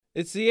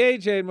It's the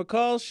AJ and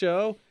McCall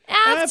show.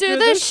 After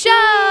the show!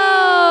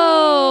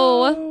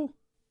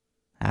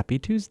 Happy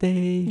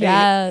Tuesday.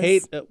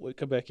 Yes.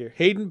 Come back here.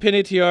 Hayden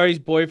Panettiare's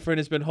boyfriend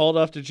has been hauled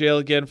off to jail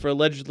again for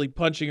allegedly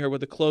punching her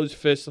with a closed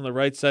fist on the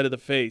right side of the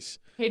face.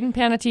 Hayden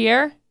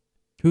Panettiere?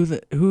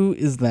 Who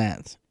is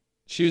that?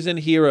 She was in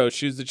Heroes.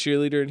 She was the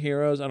cheerleader in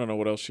Heroes. I don't know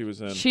what else she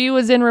was in. She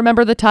was in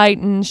Remember the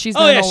Titans. She's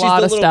done a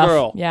lot of she's the stuff.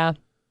 little girl. Yeah.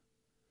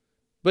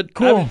 But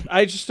cool.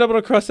 I just stumbled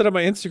across it on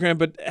my Instagram,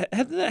 but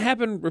hasn't that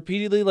happened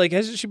repeatedly? Like,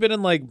 hasn't she been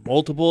in, like,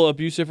 multiple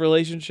abusive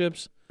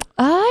relationships?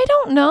 I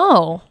don't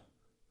know.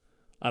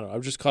 I don't know.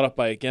 I'm just caught up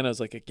by it again. I was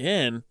like,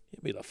 again?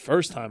 It'll be the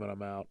first time and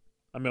I'm out.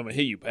 I mean, I'm going to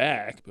hit you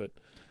back, but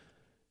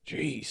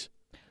jeez.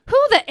 Who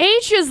the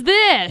H is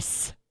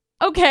this?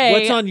 Okay.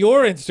 What's on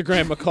your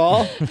Instagram,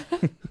 McCall?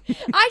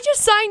 I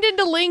just signed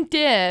into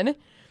LinkedIn,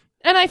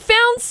 and I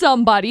found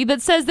somebody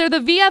that says they're the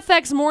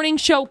VFX morning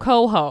show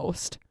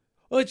co-host.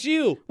 Oh, it's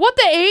you. What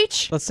the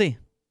H? Let's see.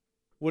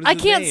 What is I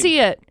his can't name? see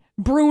it.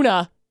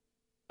 Bruna.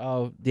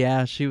 Oh,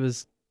 yeah, she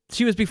was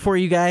before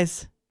you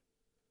guys.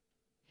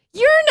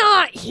 You're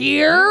not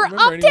here. I don't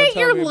remember anyone Update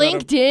your telling me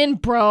about LinkedIn, I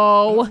don't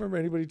bro. remember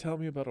anybody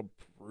telling me about a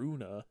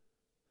Bruna.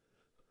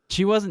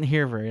 She wasn't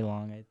here very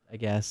long, I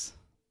guess.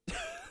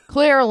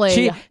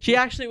 Clearly. She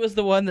actually was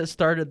the one that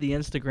started the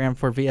Instagram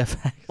for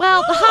VFX.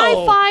 Well,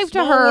 high five to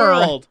Small her.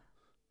 world.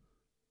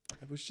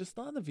 I was just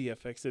on the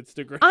VFX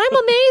Instagram. I'm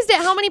amazed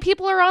at how many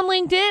people are on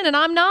LinkedIn, and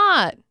I'm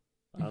not.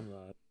 I'm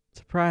not.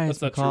 Surprise,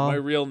 That's not true. McCall. My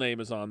real name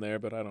is on there,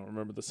 but I don't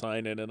remember the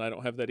sign in, and I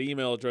don't have that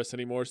email address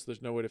anymore, so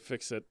there's no way to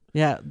fix it.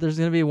 Yeah, there's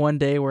going to be one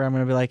day where I'm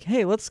going to be like,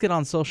 hey, let's get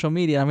on social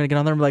media. I'm going to get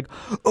on there and be like,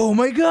 oh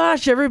my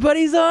gosh,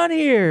 everybody's on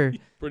here.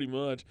 Pretty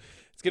much.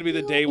 It's going to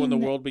be the day when the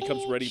world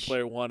becomes Ready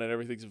Player One and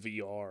everything's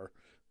VR.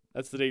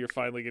 That's the day you're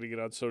finally going to get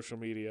on social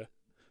media.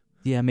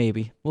 Yeah,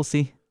 maybe. We'll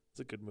see.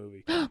 It's a good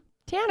movie.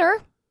 Tanner,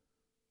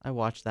 I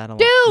watched that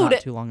Dude! not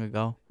too long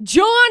ago.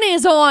 John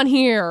is on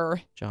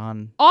here.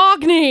 John.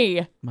 Ogni.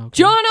 Okay.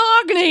 John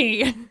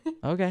Ogni.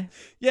 Okay.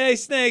 Yay,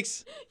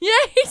 snakes!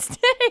 Yay,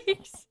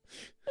 snakes.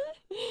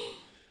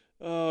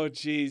 Oh,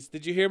 geez.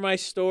 Did you hear my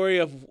story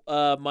of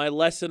my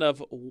lesson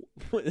of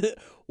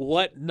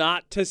what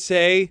not to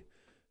say?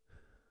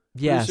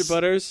 Yes. Producer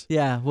Butters?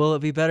 Yeah. Will it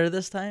be better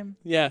this time?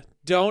 Yeah.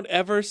 Don't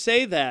ever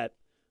say that.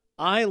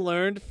 I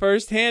learned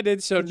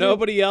firsthand, so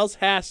nobody else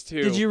has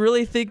to. Did you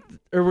really think,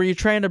 or were you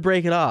trying to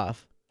break it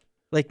off?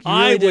 Like you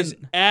I really was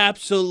didn't-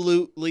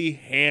 absolutely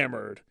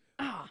hammered.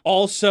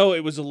 Also,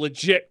 it was a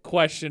legit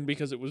question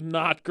because it was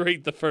not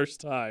great the first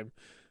time.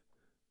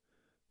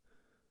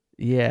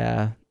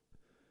 Yeah.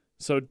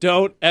 So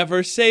don't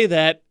ever say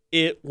that.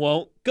 It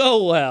won't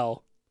go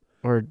well.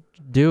 Or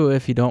do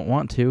if you don't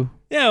want to.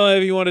 Yeah, well,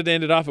 if you wanted to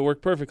end it off, it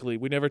worked perfectly.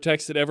 We never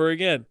texted ever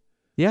again.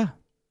 Yeah.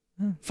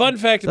 Fun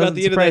fact about Doesn't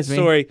the end of that surprise me.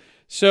 story.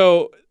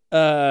 So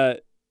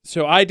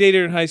I dated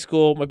her in high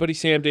school. My buddy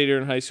Sam dated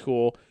her in high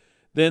school.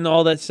 Then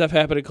all that stuff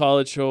happened in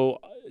college. So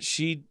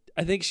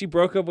I think she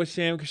broke up with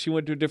Sam because she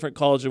went to a different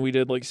college and we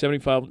did like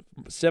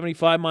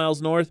 75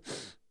 miles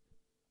north.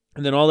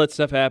 And then all that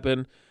stuff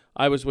happened.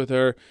 I was with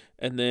her,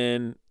 and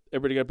then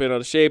everybody got bent out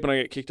of shape, and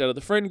I got kicked out of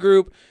the friend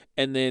group.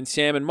 And then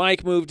Sam and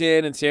Mike moved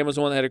in, and Sam was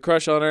the one that had a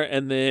crush on her.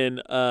 And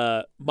then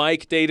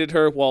Mike dated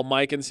her while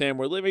Mike and Sam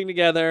were living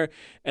together.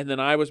 And then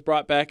I was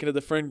brought back into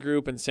the friend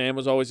group, and Sam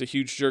was always a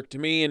huge jerk to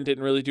me and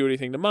didn't really do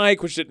anything to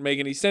Mike, which didn't make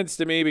any sense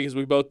to me because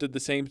we both did the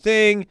same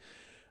thing.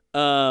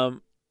 Sounds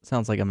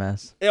like a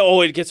mess.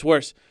 It gets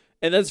worse.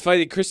 And that's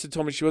funny. Kristen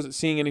told me she wasn't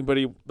seeing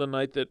anybody the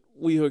night that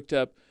we hooked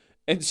up.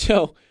 And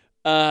so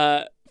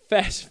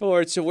fast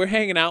forward. So we're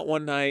hanging out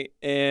one night,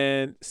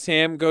 and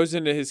Sam goes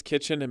into his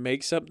kitchen and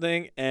makes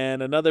something.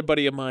 And another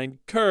buddy of mine,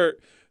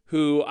 Kurt,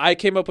 who I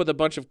came up with a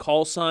bunch of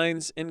call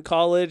signs in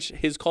college,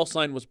 his call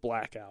sign was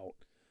blackout.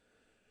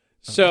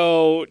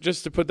 So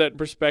just to put that in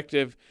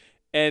perspective,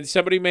 and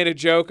somebody made a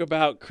joke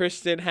about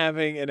Kristen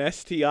having an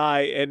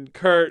STI, and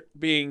Kurt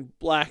being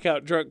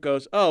blackout drunk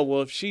goes, oh,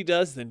 well, if she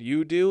does, then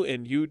you do,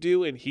 and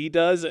he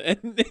does.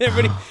 And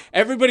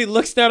everybody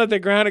looks down at the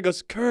ground and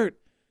goes, Kurt,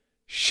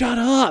 shut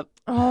up.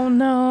 Oh,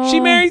 no. She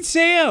married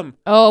Sam.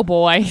 Oh,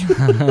 boy.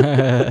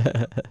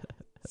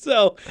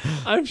 So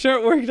I'm sure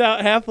it worked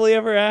out happily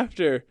ever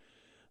after.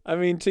 I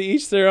mean, to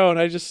each their own.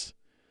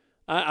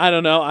 I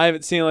don't know. I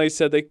haven't seen, like I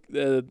said,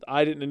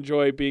 I didn't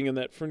enjoy being in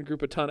that friend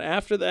group a ton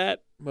after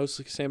that.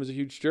 Mostly 'cause Sam is a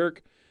huge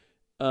jerk.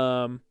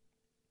 I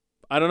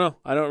don't know.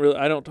 I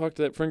don't talk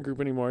to that friend group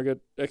anymore. I got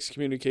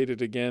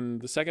excommunicated again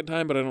the second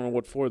time, but I don't know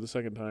what for the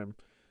second time.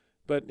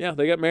 But yeah,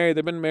 they got married.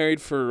 They've been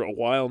married for a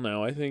while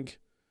now. I think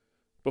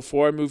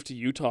before I moved to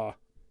Utah,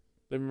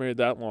 they've been married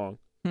that long.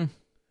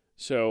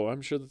 So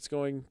I'm sure that's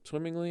going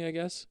swimmingly, I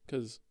guess,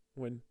 because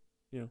when,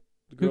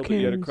 the girl that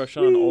you had a crush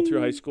on all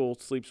through high school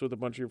sleeps with a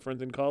bunch of your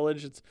friends in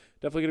college, it's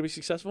definitely going to be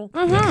successful,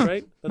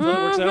 right? That's how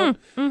it works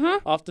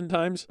out,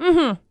 oftentimes,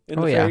 in the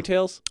fairy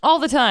tales. All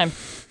the time.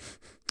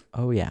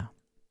 Oh, yeah.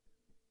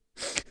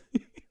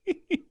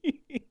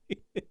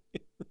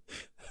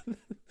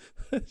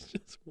 That's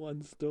just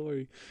one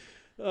story.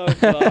 Oh,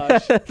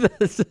 gosh.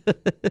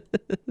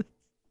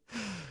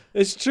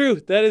 It's true.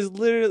 That is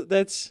literally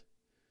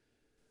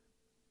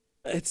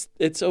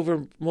it's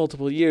over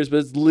multiple years, but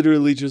it's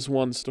literally just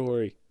one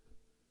story.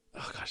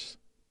 Oh gosh,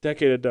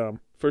 decade of dumb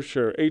for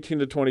sure. 18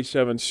 to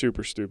 27,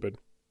 super stupid.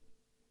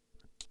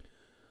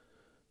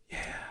 Yeah.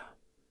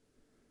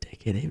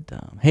 Decade of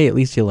dumb. Hey, at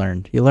least you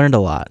learned. You learned a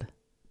lot.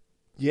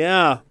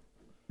 Yeah.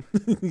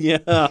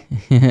 Yeah.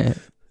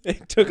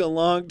 It took a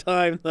long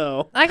time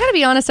though. I gotta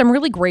be honest, I'm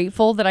really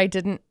grateful that I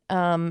didn't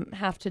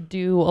have to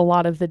do a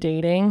lot of the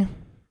dating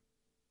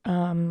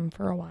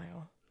for a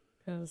while.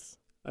 Because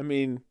I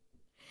mean,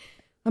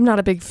 I'm not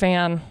a big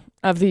fan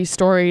of these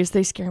stories.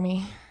 They scare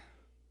me.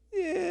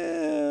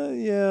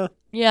 yeah.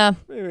 Yeah.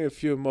 Maybe a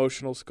few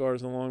emotional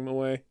scars along the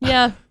way.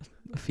 Yeah.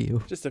 A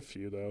few. Just a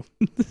few, though.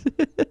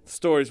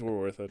 Stories were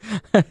worth it.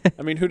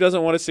 I mean, who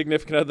doesn't want a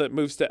significant other that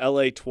moves to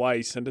LA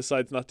twice and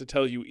decides not to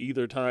tell you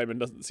either time and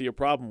doesn't see a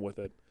problem with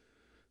it?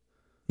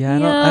 Yeah,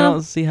 I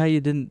don't see how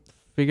you didn't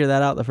figure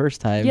that out the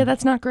first time. Yeah,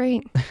 that's not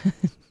great.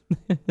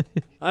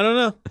 I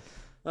don't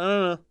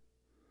know.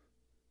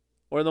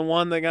 Or the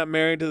one that got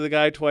married to the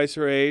guy twice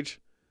her age.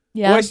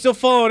 Yeah. Who I still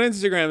follow on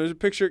Instagram. There's a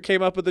picture that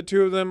came up with the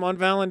two of them on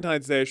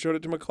Valentine's Day. I showed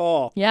it to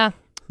McCall. Yeah.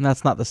 And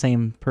that's not the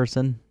same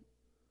person.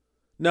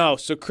 No,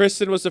 so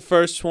Kristen was the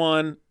first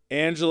one.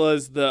 Angela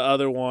is the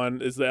other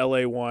one, is the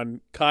LA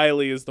one.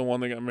 Kylie is the one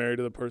that got married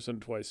to the person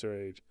twice her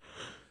age.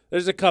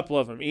 There's a couple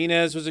of them.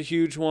 Inez was a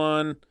huge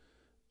one.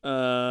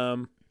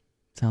 Sounds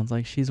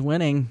like she's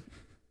winning.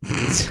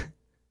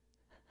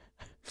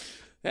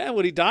 Yeah,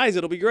 when he dies,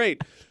 it'll be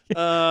great.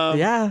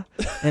 Yeah,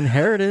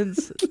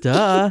 inheritance.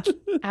 Duh.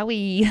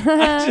 Owie.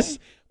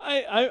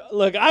 I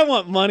look. I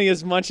want money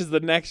as much as the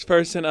next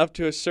person up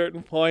to a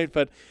certain point,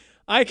 but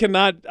I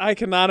cannot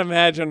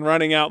imagine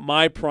running out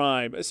my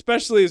prime,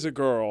 especially as a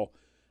girl.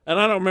 And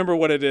I don't remember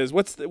what it is.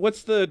 What's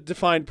the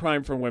defined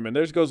prime for women?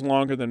 Theirs goes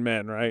longer than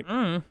men, right?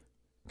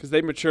 Because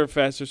they mature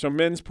faster. So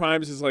men's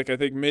primes is like, I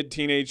think,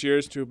 mid-teenage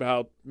years to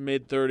about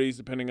mid-30s,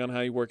 depending on how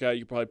you work out.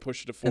 You probably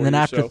push it to 40 And then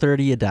after so.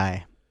 30, you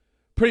die.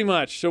 Pretty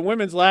much. So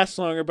women's last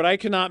longer, but I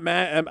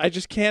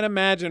just can't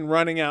imagine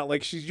running out.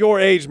 Like, she's your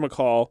age,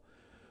 McCall.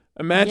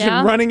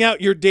 Imagine running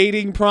out your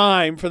dating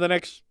prime for the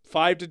next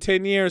 5 to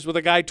 10 years with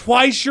a guy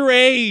twice your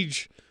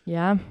age.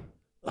 Yeah.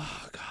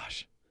 Oh,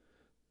 gosh.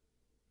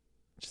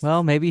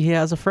 Well, maybe he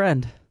has a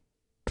friend.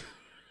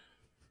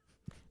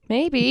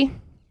 Maybe.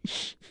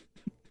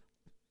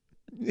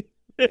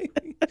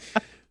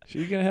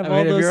 She's gonna have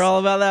I mean, if you're all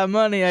about that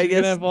money, I she's guess.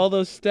 gonna have all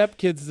those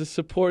stepkids to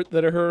support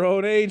that are her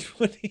own age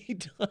when he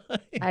dies.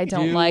 I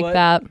don't like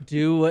that.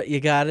 Do what you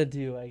gotta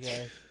do, I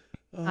guess.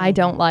 I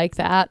don't like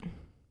that.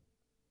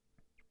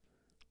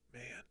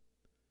 Man,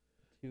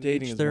 To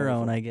dating each is their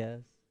wonderful. own, I guess.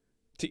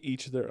 To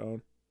each their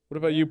own. What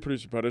about you,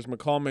 producer brothers?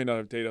 McCall may not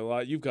have dated a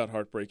lot. You've got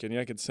heartbreak in you.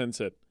 I could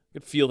sense it. I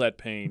could feel that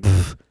pain.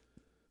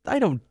 I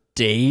don't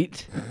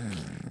date.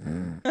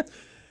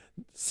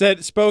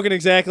 Spoken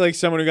exactly like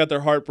someone who got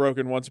their heart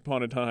broken once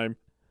upon a time.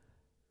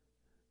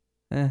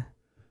 Long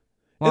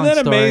Isn't that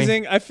story.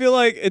 amazing? I feel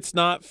like it's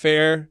not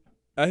fair.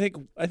 I think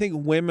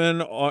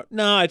women are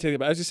I take it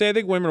back. I was gonna say I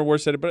think women are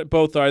worse at it, but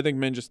both are. I think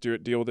men just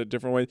deal with it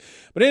different ways.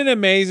 But isn't it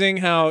amazing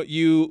how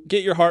you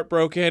get your heart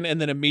broken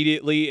and then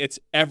immediately it's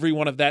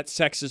everyone of that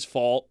sex's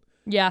fault?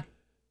 Yeah.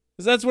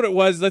 Because that's what it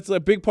was. That's a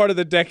big part of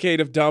the decade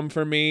of dumb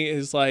for me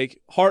is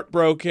like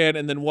heartbroken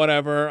and then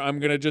whatever. I'm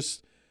gonna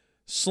just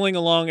sling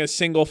along as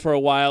single for a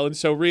while, and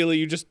so really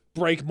you just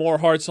break more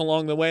hearts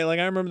along the way. Like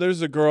I remember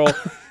there's a girl,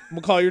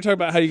 McCall, you're talking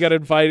about how you got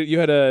invited, you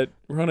had to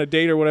run a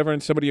date or whatever,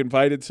 and somebody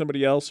invited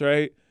somebody else,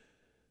 right?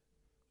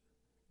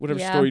 Whatever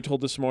story you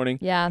told this morning.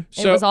 Yeah, it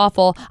So- was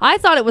awful. I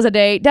thought it was a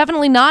date.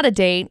 Definitely not a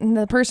date. And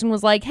the person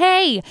was like,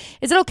 hey,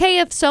 is it okay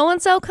if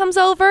so-and-so comes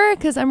over?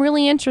 Because I'm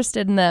really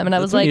interested in them. And I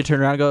was That's when like, you turn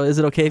around and go, is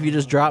it okay if you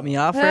just drop me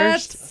off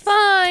that's first?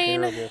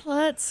 fine. Terrible.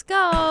 Let's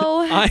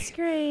go. That's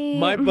great.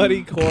 My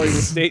buddy Corey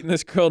was dating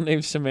this girl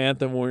named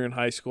Samantha when we were in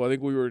high school. I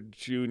think we were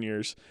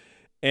juniors.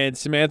 And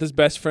Samantha's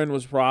best friend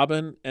was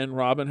Robin, and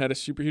Robin had a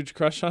super huge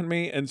crush on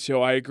me. And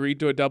so I agreed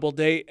to a double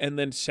date and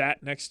then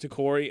sat next to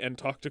Corey and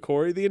talked to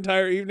Corey the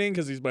entire evening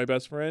because he's my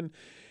best friend.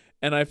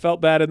 And I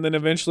felt bad. And then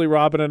eventually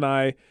Robin and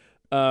I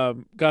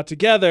got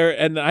together,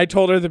 and I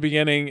told her at the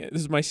beginning,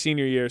 this is my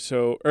senior year,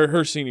 or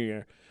her senior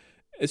year.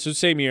 It's the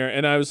same year,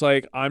 and I was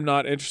like, I'm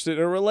not interested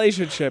in a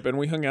relationship. And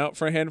we hung out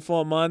for a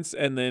handful of months,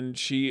 and then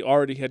she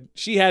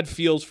had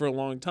feels for a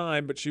long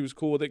time, but she was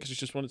cool with it because she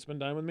just wanted to spend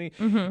time with me.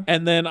 Mm-hmm.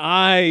 And then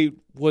I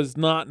was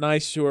not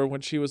nice to her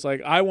when she was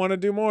like, I want to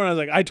do more. And I was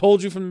like, I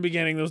told you from the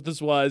beginning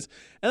this was.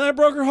 And then I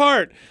broke her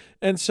heart.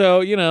 And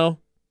so,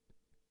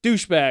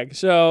 douchebag.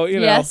 So,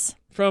 Yes.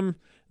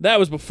 that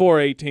was before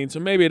 18, so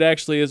maybe it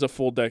actually is a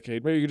full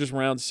decade. Maybe you could just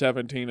round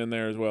 17 in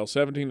there as well,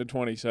 17 to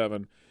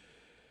 27.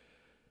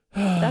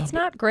 That's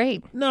not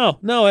great. No,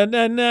 and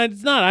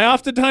it's not. I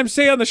oftentimes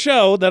say on the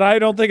show that I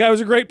don't think I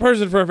was a great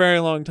person for a very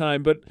long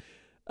time, but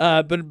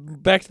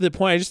back to the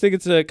point, I just think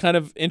it's a kind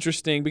of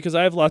interesting because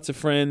I have lots of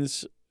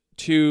friends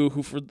two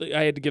who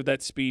I had to give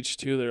that speech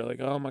to. They're like,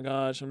 "Oh my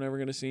gosh, I'm never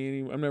gonna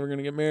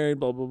get married."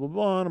 Blah blah blah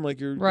blah. And I'm like,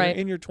 "You're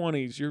in your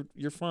 20s.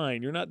 You're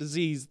fine. You're not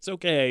diseased. It's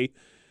okay."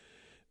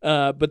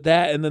 But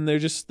that, and then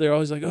they're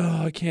always like,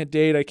 "Oh, I can't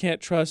date. I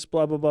can't trust."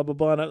 Blah blah blah blah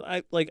blah.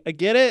 And I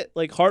get it.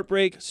 Like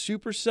heartbreak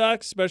super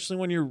sucks, especially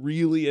when you're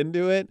really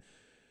into it.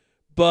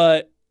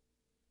 But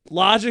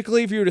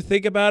logically, if you were to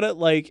think about it,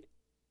 like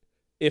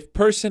if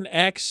person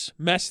X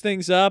messed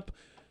things up,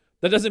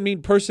 that doesn't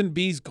mean person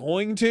B's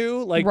going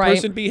to. Like,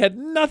 person B had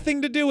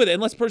nothing to do with it,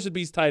 unless person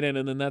B's tied in,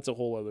 and then that's a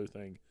whole other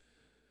thing.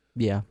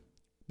 Yeah.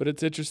 But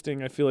it's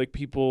interesting. I feel like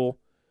people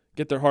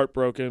get their heart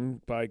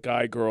broken by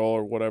guy, girl,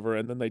 or whatever,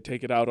 and then they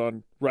take it out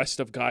on rest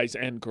of guys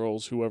and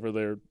girls, whoever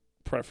their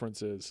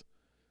preference is.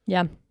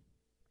 Yeah.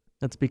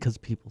 That's because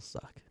people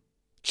suck.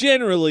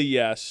 Generally,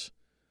 yes.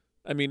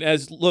 I mean,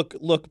 as look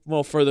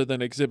no further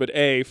than Exhibit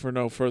A for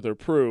no further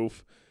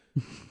proof.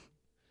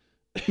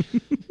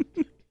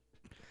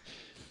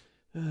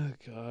 Oh,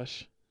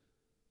 gosh.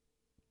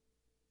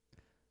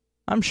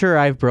 I'm sure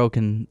I've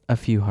broken a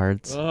few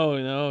hearts. Oh,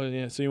 no.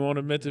 Yeah. So you won't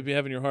admit to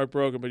having your heart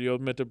broken, but you'll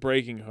admit to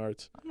breaking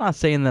hearts. I'm not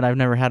saying that I've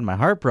never had my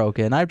heart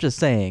broken. I'm just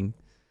saying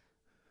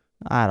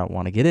I don't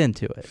want to get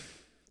into it.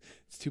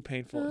 It's too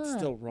painful. It's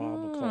still raw,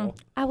 McCall.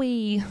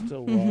 Owie. It's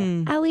still raw.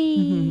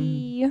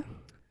 Owie.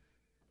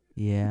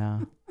 Yeah.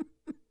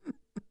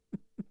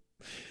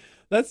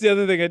 That's the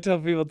other thing I tell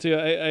people, too.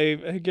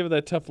 I give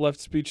that tough left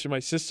speech to my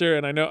sister,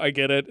 and I know I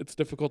get it. It's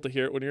difficult to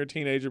hear it when you're a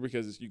teenager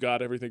because you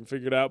got everything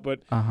figured out.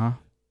 But,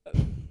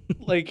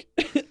 like,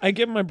 I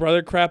give my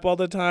brother crap all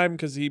the time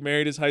because he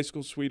married his high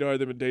school sweetheart.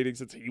 They've been dating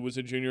since he was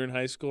a junior in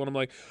high school. And I'm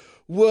like,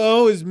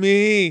 woe is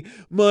me.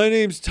 My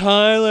name's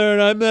Tyler,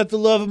 and I met the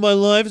love of my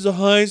life as a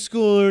high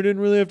schooler.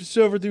 Didn't really have to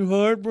suffer through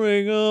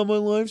heartbreak. Oh, my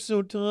life's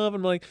so tough.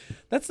 I'm like,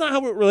 that's not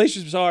how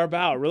relationships are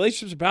about.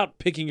 Relationships are about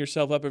picking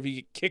yourself up if you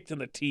get kicked in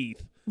the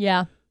teeth.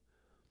 Yeah.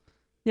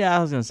 Yeah, I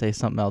was going to say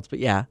something else, but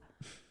yeah.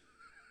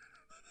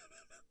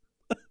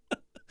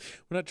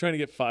 We're not trying to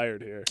get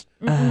fired here.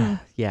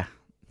 Yeah.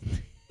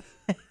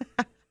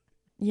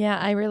 Yeah,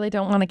 I really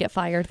don't want to get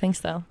fired. Thanks,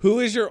 though. Who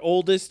is your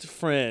oldest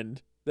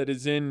friend that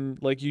is in,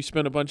 like, you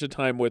spent a bunch of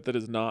time with that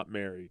is not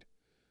married?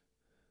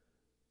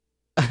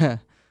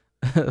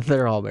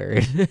 They're all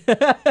married.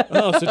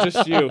 Oh, so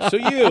just you.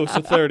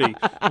 So 30.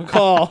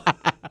 McCall.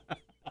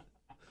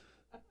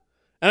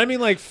 And I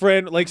mean, like,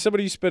 friend, like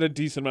somebody you spent a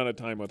decent amount of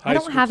time with. I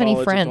don't have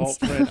any friends.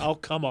 Friend. Oh,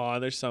 come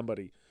on. There's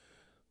somebody.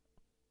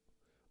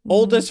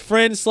 Oldest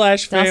friend /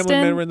 family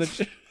member in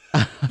the...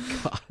 Oh,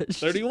 gosh.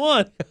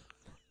 31.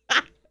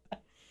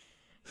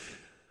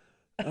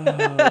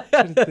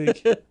 Trying to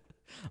think.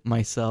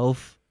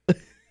 Myself.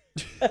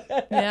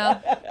 Yeah.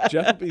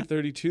 Jeff will be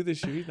 32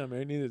 this year. He's not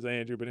married. Neither is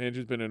Andrew, but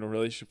Andrew's been in a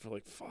relationship for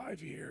like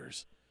 5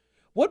 years.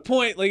 What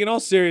point, like in all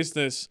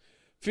seriousness,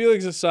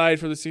 feelings aside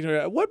for the senior,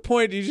 at what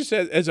point do you just,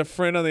 as a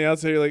friend on the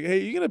outside, you're like, hey,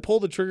 you going to pull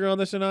the trigger on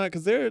this or not?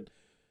 Because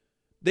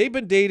they've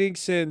been dating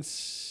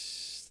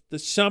since the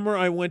summer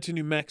I went to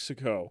New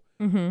Mexico.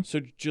 Mm-hmm.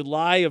 So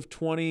July of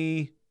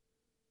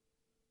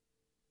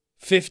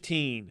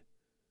 2015.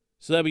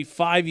 So that'll be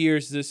 5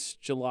 years this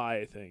July,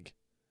 I think.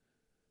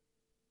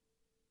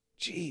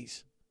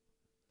 Jeez.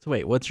 So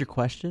wait, what's your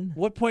question?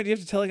 What point do you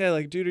have to tell a guy,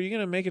 like, dude, are you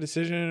going to make a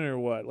decision or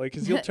what? Like,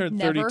 because he'll turn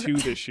 32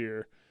 this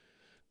year.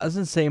 I was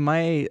going to say,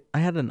 I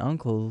had an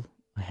uncle.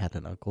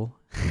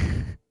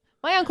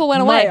 My uncle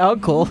went away. My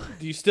uncle.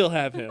 Do you still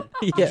have him?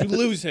 Yeah. Did you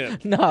lose him?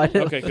 No, I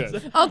didn't. Okay,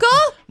 good. Uncle?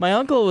 My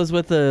uncle was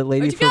with a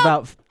lady Where'd you for go?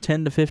 about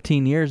 10 to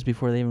 15 years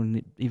before they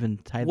even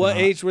tied What the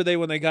knot. age were they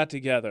when they got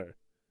together?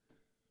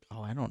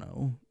 Oh, I don't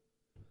know.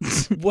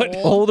 What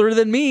Older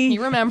than me. He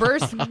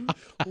remembers.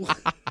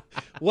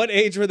 What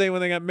age were they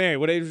when they got married?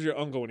 What age was your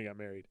uncle when he got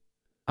married?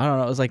 I don't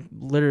know. It was like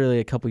literally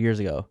a couple years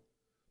ago.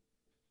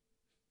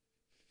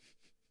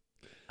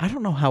 I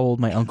don't know how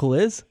old my uncle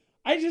is.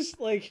 I just,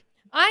 like...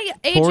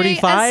 AJ,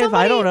 45?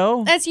 I don't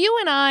know. As you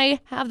and I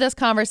have this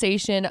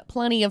conversation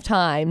plenty of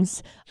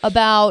times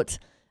about,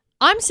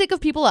 I'm sick of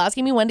people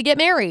asking me when to get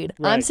married.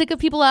 Right. I'm sick of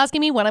people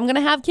asking me when I'm going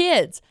to have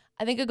kids.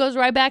 I think it goes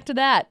right back to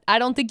that. I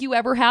don't think you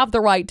ever have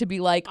the right to be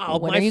like,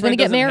 when are you going to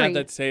get married? Have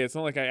that say. It's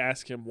not like I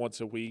ask him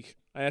once a week.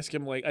 I ask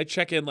him, like, I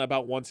check in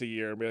about once a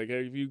year and be like, hey,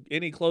 are you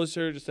any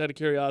closer? Just out of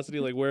curiosity,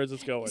 like, where is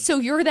this going? So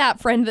you're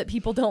that friend that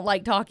people don't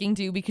like talking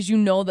to because you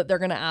know that they're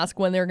going to ask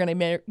when they're going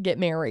to get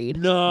married.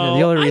 No. Yeah,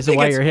 the only reason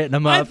why you're hitting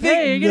them up,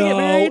 hey, you're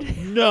going to get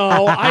married?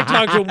 No, I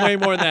talk to him way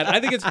more than that. I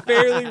think it's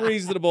fairly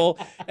reasonable,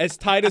 as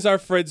tight as our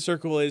friend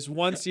circle is,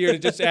 once a year to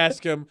just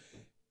ask him,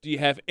 do you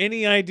have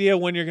any idea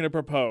when you're going to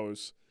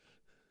propose?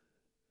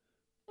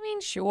 I mean,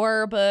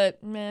 sure,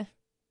 but meh.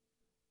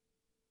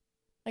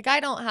 Like, I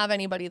don't have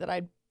anybody that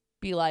I'd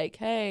be like,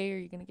 hey, are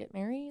you going to get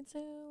married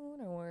soon?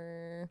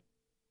 Or...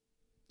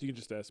 You can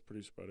just ask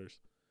producer Butters.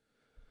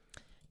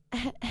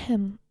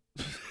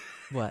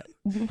 What?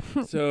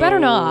 So, better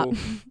not. You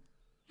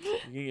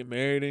going to get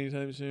married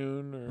anytime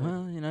soon? Or?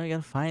 Well, you got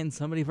to find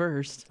somebody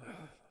first.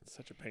 That's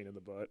such a pain in the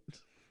butt.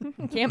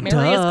 Can't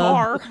marry his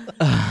car.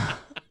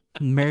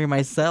 Marry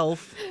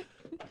myself.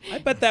 I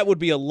bet that would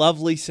be a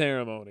lovely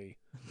ceremony.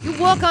 You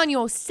work on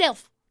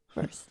yourself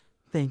first.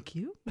 Thank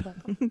you.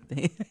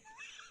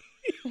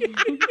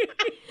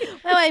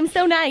 Oh, I'm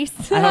so nice.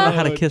 I don't know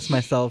how to kiss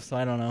myself, so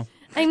I don't know.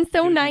 I'm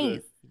so You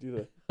nice.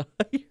 do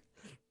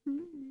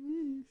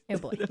Oh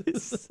boy.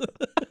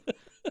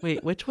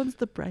 Wait, which one's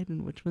the bride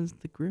and which one's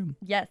the groom?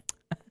 Yes.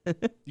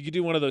 You could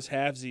do one of those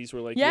halvesies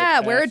where like you Yeah,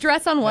 have wear a half-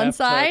 dress on one half tux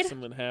side.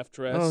 and then half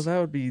dress. Oh, that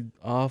would be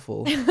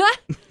awful.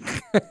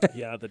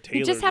 Yeah, the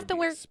tailor just have would to be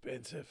wear-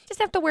 expensive. Just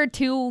have to wear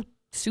 2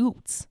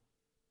 suits.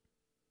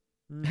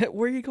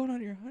 Where are you going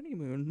on your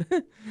honeymoon?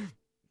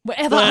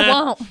 Whatever I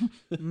want.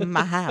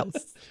 My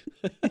house.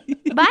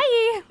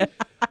 Bye.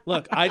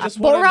 Look, I just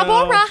want Bora to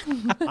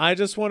know. bora. I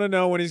just want to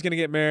know when he's gonna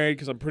get married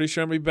because I'm pretty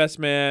sure I'm gonna be best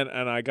man,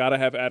 and I gotta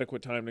have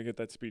adequate time to get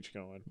that speech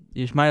going.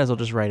 You might as well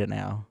just write it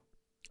now.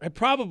 I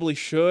probably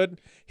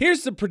should.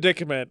 Here's the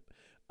predicament.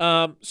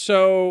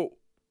 So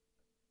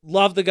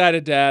love the guy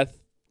to death.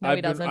 No,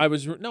 he doesn't. I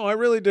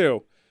really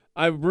do.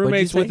 I'm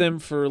roommates with say? him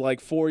for like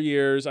 4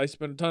 years. I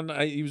spent a ton.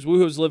 He was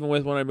who I was living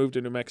with when I moved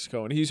to New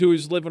Mexico, and he's who he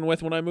was living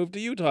with when I moved to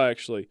Utah,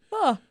 actually.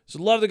 Oh.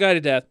 So love the guy to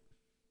death.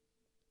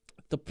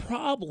 The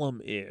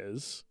problem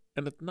is,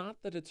 and it's not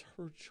that it's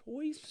her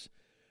choice,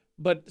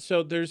 but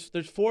so there's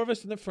 4 of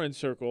us in the friend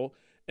circle,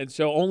 and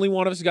so only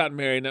one of us got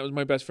married, and that was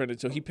my best friend,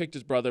 and so he picked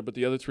his brother, but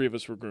the other 3 of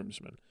us were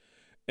groomsmen.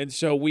 And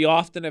so we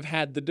often have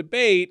had the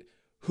debate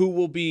who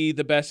will be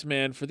the best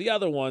man for the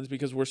other ones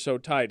because we're so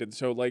tight. And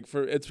so it's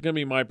going to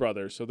be my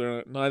brother. So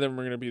neither of them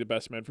are going to be the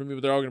best man for me,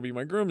 but they're all going to be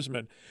my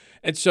groomsmen.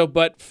 And so,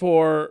 but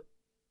for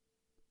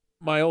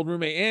my old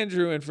roommate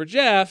Andrew and for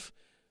Jeff,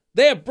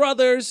 they have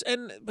brothers,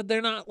 but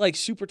they're not like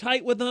super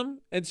tight with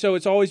them. And so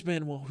it's always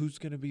been, well, who's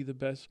going to be the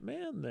best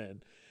man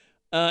then?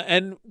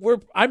 And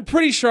I'm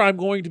pretty sure I'm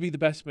going to be the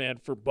best man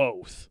for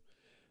both.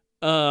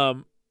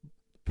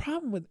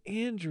 Problem with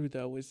Andrew,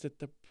 though, is that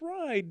the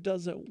bride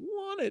doesn't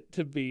want it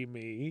to be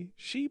me.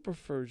 She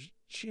prefers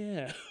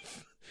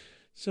Jeff.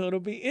 So it'll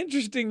be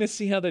interesting to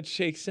see how that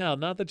shakes out.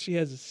 Not that she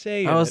has a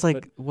say in it. I was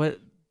like, but what?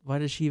 Why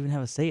does she even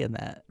have a say in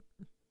that?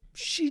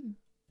 she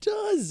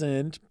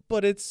doesn't,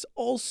 but it's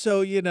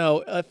also,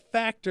 a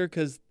factor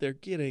because they're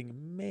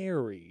getting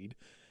married.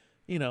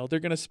 They're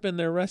going to spend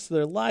the rest of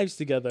their lives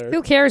together.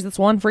 Who cares? It's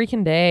one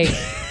freaking day.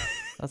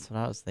 That's what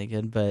I was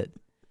thinking, but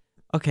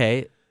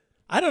okay.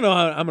 I don't know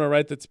how I'm going to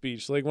write that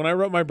speech. Like when I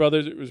wrote my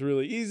brothers, it was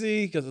really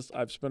easy because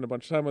I've spent a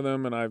bunch of time with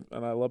them, and I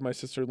love my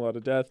sister-in-law to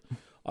death.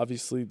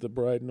 Obviously, the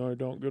bride and I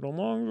don't get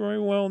along very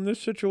well in this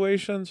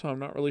situation, so I'm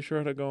not really sure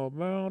how to go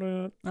about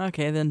it.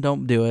 Okay, then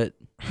don't do it.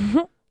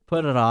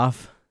 Put it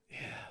off. Yeah,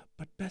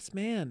 but best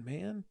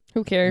man.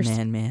 Who cares?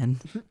 Man.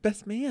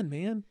 Best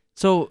man.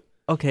 So,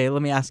 okay,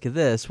 let me ask you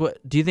this. What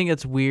do you think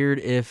it's weird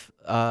if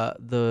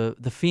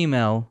the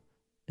female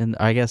and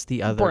I guess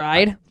the other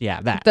Bride.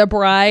 that The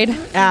bride.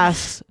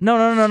 asks no.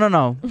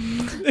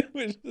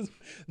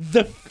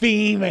 The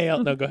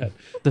female. No, go ahead.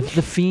 The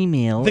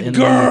female The in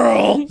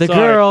girl. the Sorry.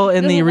 girl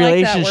in the Doesn't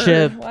like that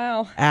relationship word.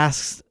 Wow.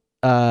 asks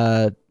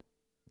to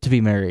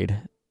be married,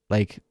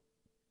 like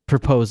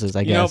proposes,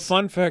 I guess.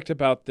 Fun fact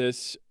about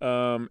this,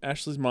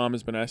 Ashley's mom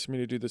has been asking me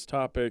to do this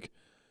topic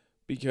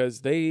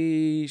because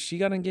she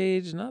got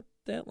engaged not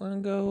that long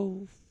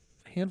ago,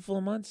 a handful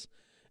of months,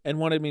 and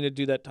wanted me to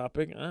do that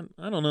topic.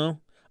 I don't know.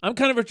 I'm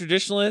kind of a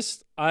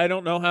traditionalist. I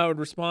don't know how I would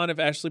respond if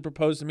Ashley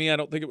proposed to me. I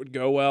don't think it would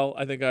go well.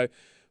 I think I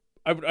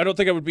don't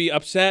think I would be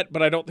upset,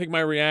 but I don't think my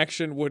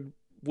reaction would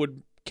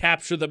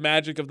capture the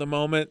magic of the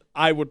moment.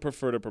 I would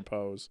prefer to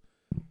propose.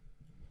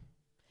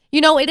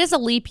 It is a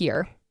leap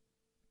year.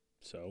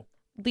 So.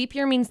 Leap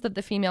year means that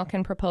the female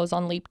can propose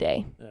on leap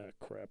day.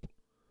 Crap.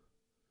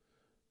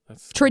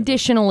 That's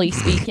Traditionally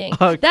speaking.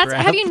 Oh, Have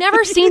crap. you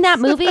never seen that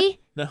movie?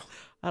 No.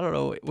 I don't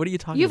know. What are you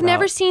talking You've about?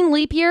 never seen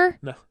Leap Year?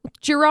 No.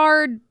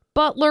 Gerard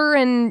Butler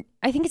and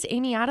I think it's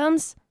Amy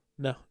Adams.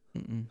 No.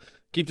 Mm-mm.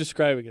 Keep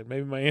describing it.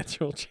 Maybe my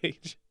answer will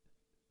change.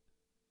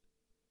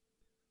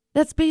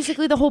 That's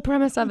basically the whole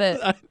premise of it.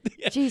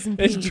 Yeah. Jeez and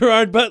It's Pete.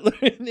 Gerard Butler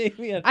and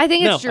Amy Adams. I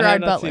think No, it's I have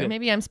Gerard not seen Butler. it.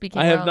 Maybe I'm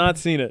speaking I have wrong. not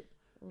seen it.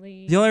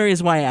 The only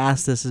reason why I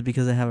asked this is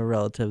because I have a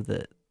relative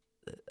that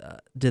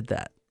did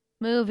that.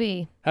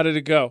 Movie. How did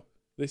it go?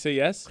 They say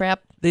yes?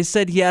 Crap. They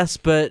said yes,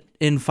 but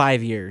in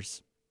 5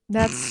 years.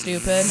 That's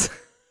stupid.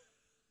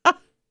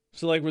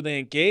 So, were they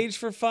engaged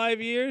for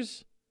 5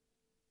 years?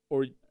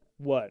 Or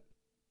what?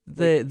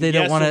 They The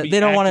don't yes want will to. be They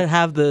don't want to active.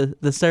 have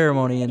the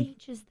ceremony What in,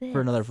 age is this?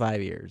 for another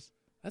 5 years.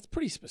 That's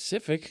pretty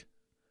specific.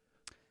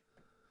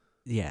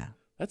 Yeah.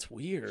 That's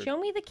weird. Show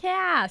me the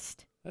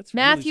cast. That's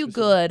really Matthew specific.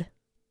 Good.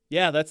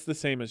 Yeah, that's the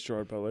same as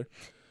Gerard Butler.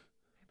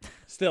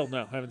 Still,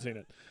 no, haven't seen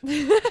it.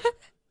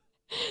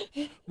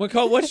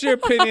 McCall, what's your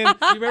opinion?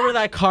 You remember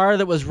that car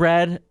that was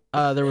red?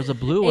 There was a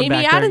blue one Amy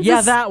back Adams there. Yeah,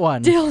 is that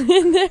one. Still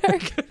in there.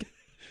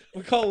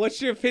 McCall,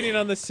 what's your opinion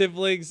on the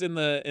siblings in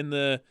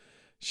the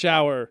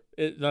shower?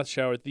 Not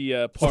shower,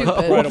 the party,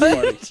 Stupid. bridal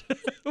party.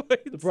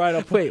 Wait, The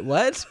bridal party. wait,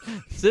 what?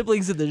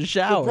 Siblings in the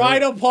shower. The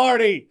bridal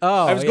party.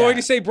 Oh, I was going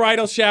to say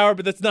bridal shower,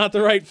 but that's not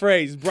the right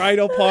phrase.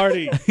 Bridal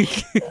party.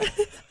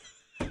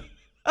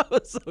 I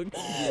was so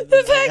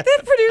The fact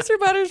that producer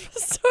Butters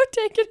was so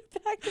taken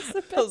aback is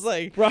the best. I was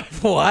like, Bri-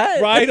 what?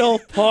 Bridal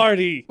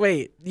party.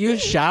 Wait, you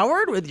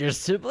showered with your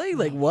sibling?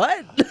 Like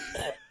what?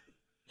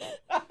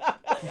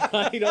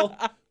 Bridal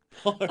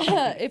party.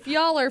 If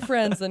y'all are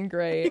friends, then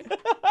great.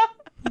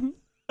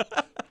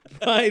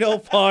 Bridal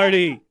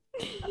party.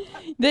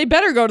 They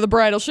better go to the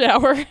bridal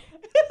shower.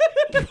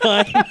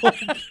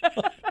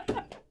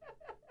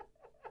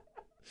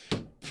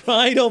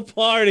 Bridal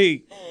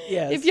party.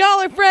 Yes. If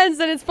y'all are friends,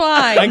 then it's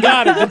fine. I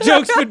got it. The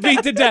joke's been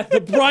beat to death.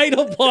 The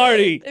bridal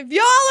party. If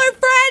y'all are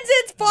friends,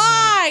 it's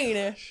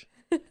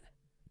fine.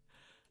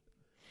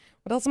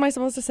 What else am I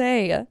supposed to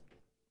say?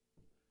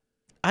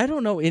 I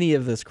don't know any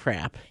of this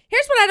crap.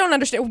 Here's what I don't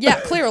understand. Yeah,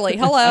 clearly.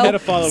 Hello. I had a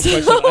follow-up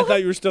question. I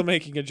thought you were still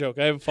making a joke.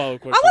 I have a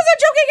follow-up question. I wasn't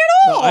joking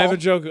at all. No, I have a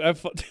joke. I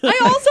also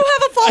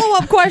have a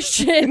follow-up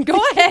question.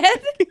 Go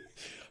ahead.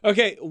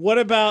 Okay, what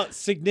about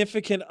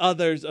significant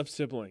others of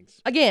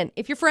siblings? Again,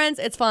 if you're friends,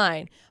 it's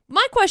fine.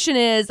 My question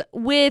is,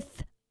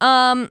 with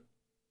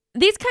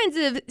these kinds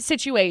of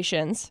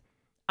situations,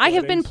 I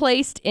have been Weddings.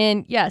 placed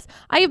in,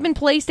 I have been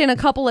placed in a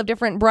couple of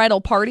different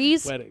bridal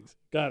parties. Weddings.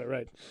 Got it,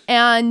 right.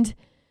 And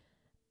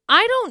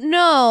I don't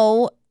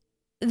know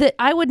that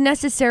I would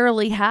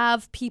necessarily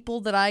have people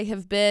that I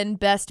have been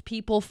best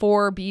people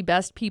for be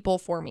best people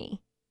for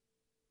me.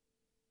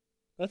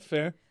 That's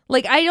fair.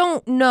 Like, I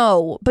don't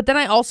know, but then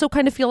I also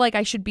kind of feel like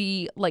I should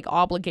be, like,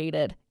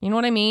 obligated. You know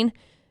what I mean?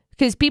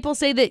 Because people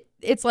say that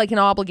it's like an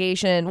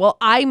obligation. Well,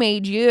 I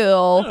made you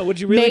Would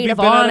you really maid be of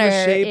bent out of honor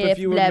a shape if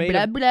you were blah, made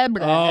blah, of... blah,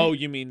 blah. Oh,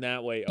 you mean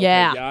that way. Okay,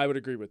 Yeah. I would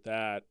agree with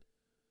that.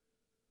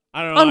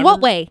 I don't know. On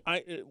what way?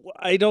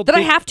 I don't Did I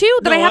think... have to?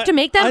 Did I No, have to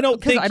make them? I don't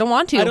Because think... I don't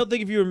want to. I don't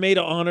think if you were maid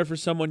of honor for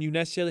someone, you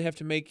necessarily have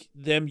to make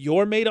them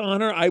your maid of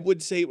honor. I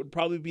would say it would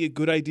probably be a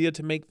good idea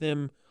to make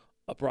them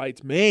a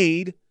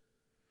bridesmaid.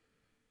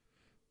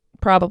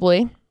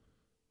 Probably.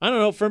 I don't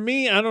know. For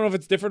me, I don't know if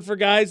it's different for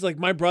guys. Like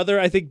my brother,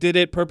 I think, did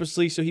it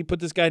purposely. So he put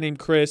this guy named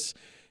Chris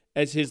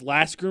as his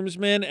last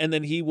groomsman, and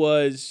then he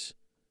was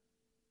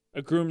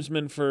a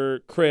groomsman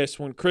for Chris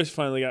when Chris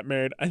finally got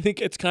married. I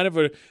think it's kind of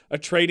a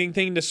trading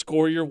thing to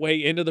score your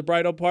way into the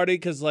bridal party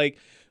because, like,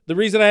 the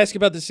reason I ask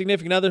about the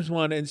significant others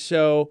one, and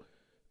so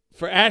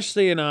for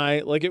Ashley and I,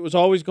 like, it was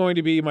always going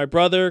to be my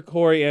brother,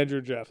 Corey,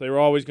 Andrew, Jeff. They were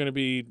always going to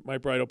be my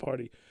bridal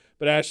party.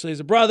 But Ashley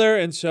is a brother,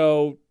 and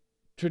so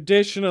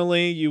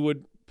traditionally you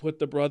would put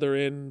the brother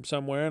in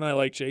somewhere, and I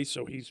like Jace,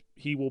 so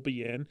he will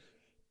be in.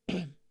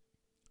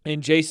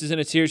 And Jace is in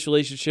a serious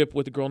relationship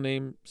with a girl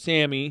named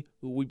Sammy,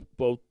 who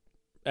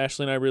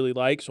Ashley and I really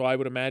like, so I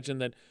would imagine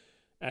that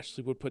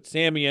Ashley would put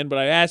Sammy in, but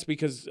I asked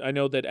because I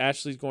know that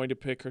Ashley's going to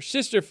pick her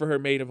sister for her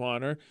maid of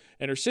honor,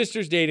 and her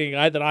sister's dating a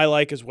guy that I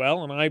like as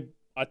well, and I,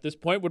 at this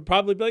point, would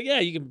probably be like, yeah,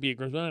 you can be a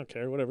groomsman, I don't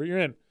care, whatever, you're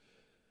in.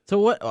 So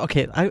what?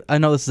 Okay, I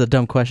know this is a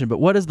dumb question, but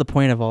what is the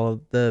point of all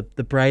of the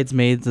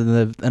bridesmaids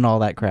and all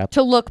that crap?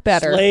 To look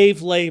better.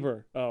 Slave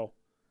labor. Oh.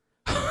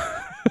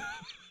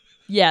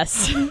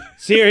 Yes.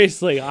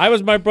 Seriously, I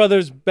was my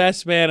brother's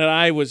best man, and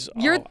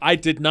I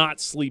did not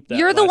sleep that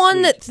You're the last one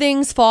week. that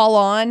things fall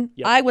on.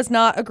 Yep. I was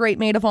not a great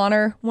maid of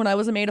honor when I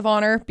was a maid of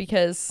honor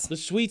because The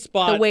sweet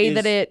spot the way is,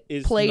 that it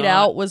is played not-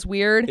 out was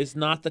weird. is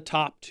not the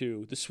top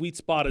two. The sweet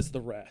spot is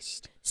the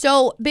rest.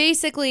 So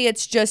basically,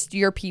 it's just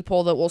your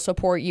people that will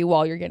support you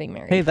while you're getting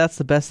married. Hey, that's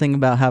the best thing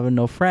about having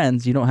no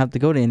friends. You don't have to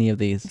go to any of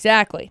these.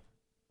 Exactly.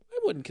 I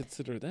wouldn't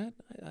consider that.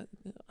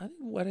 I think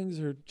weddings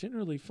are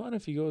generally fun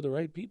if you go with the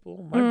right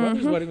people. My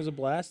brother's wedding was a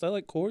blast. I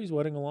like Corey's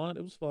wedding a lot.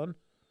 It was fun.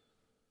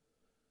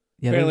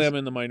 Yeah, Apparently, I'm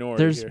in the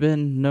minority there's here.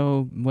 been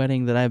no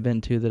wedding that I've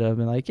been to that I've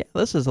been like, yeah,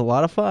 this is a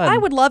lot of fun. I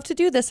would love to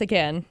do this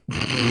again.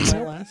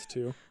 My last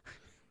two.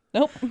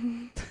 Nope.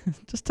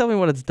 Just tell me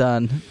when it's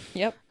done.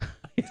 Yep.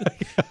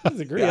 I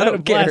disagree. I I had a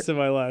don't care. blast in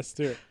my last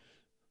two.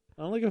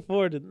 I'm looking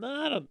forward to.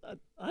 No,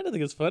 I don't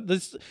think it's fun.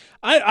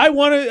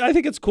 I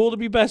think it's cool to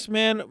be best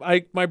man.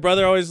 My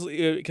brother always,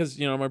 because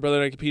my brother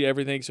and I compete at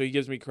everything, so he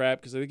gives me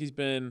crap because I think he's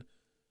been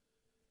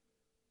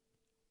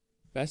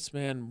best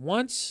man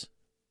once,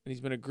 and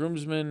he's been a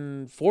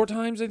groomsman 4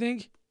 times, I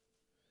think.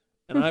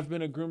 And I've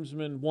been a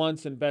groomsman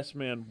once and best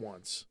man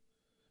once.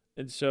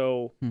 And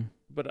so,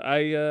 but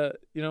I,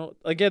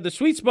 again, the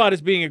sweet spot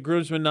is being a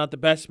groomsman, not the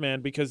best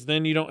man, because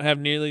then you don't have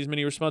nearly as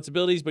many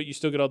responsibilities, but you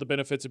still get all the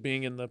benefits of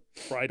being in the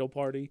bridal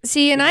party.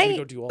 See, and You get to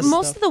go do all this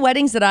most stuff. of the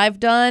weddings that I've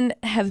done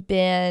have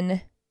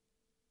been,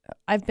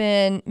 I've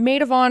been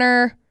maid of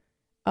honor,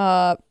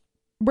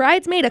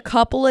 bridesmaid a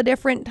couple of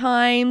different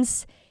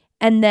times,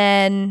 and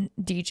then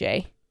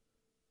DJ.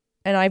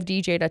 And I've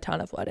DJ'd a ton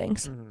of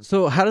weddings.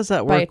 So how does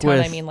that work By a ton,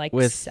 with, I mean like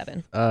with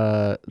 7.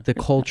 the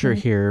culture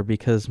many. here?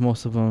 Because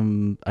most of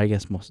them, I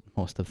guess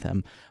most of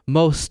them,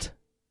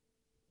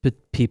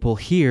 people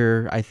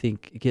here, I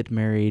think, get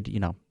married,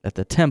 at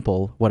the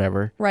temple,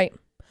 whatever. Right.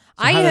 So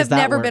I how does have that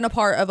never work? been a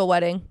part of a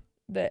wedding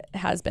that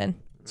has been.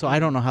 So I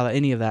don't know how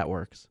any of that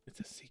works. It's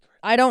a secret.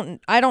 I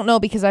don't know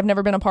because I've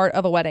never been a part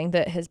of a wedding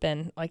that has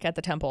been like at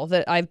the temple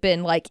that I've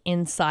been like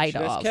inside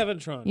Should ask of. Kevin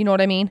Tron. You know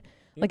what I mean?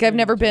 Like I've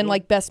never been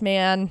like best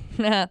man,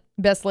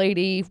 best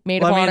lady,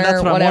 maid of honor,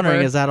 that's what whatever. I'm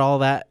wondering.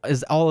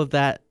 Is all of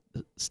that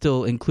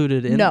still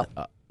included in? No.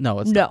 No,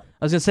 it's No. not.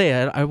 I was gonna say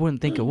I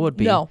wouldn't think it would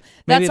be. No,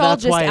 Maybe that's all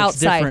that's just why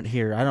outside. It's different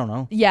here. I don't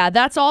know. Yeah,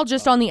 that's all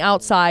just on the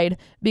outside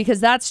because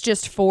that's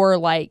just for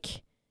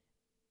like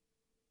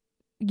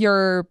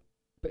your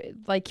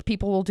like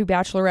people will do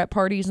bachelorette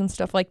parties and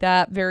stuff like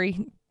that.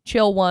 Very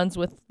chill ones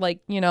with like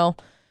Apple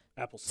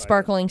cider.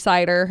 sparkling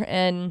cider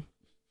and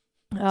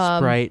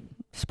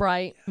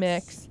Sprite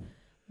mix.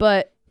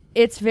 But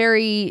it's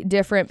very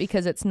different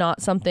because it's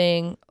not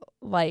something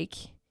like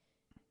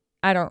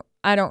I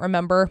don't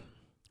remember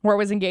where I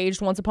was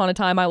engaged once upon a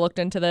time. I looked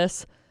into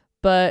this,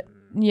 but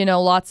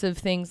lots of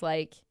things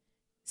like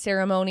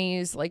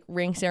ceremonies, like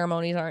ring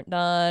ceremonies aren't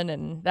done,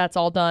 and that's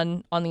all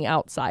done on the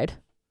outside.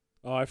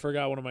 Oh, I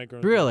forgot one of my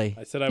groomsmen. Really?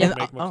 I said I would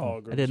make McCall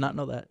a groomsman. I did not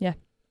know that. Yeah,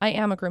 I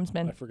am a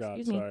groomsman. I forgot.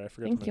 Excuse me. Sorry, I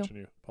forgot Thank to mention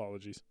you.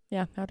 Apologies.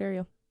 Yeah, how dare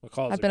you?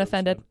 McCall's I've a been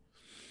offended. groomsman.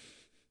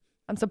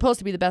 I'm supposed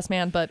to be the best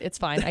man, but it's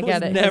fine. I That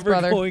get was it. Never His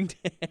brother. going to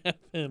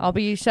happen. I'll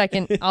be your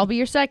second. I'll be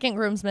your second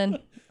groomsman.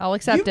 I'll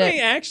accept you it. may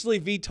actually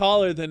be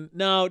taller than.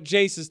 No,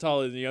 Jace is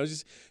taller than you.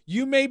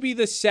 You may be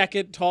the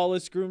second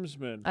tallest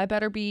groomsman. I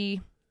better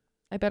be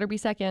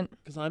second.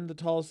 Because I'm the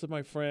tallest of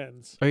my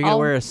friends. Are you gonna I'll-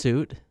 wear a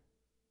suit?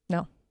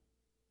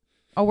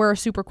 I'll wear a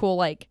super cool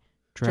like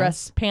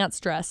dress, pants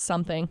dress,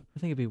 something. I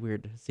think it'd be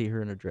weird to see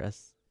her in a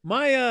dress.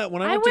 My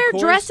when I I went wear to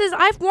course, dresses.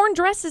 I've worn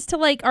dresses to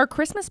like our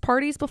Christmas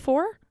parties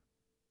before.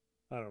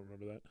 I don't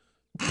remember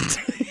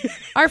that.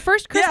 Our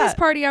first Christmas Yeah.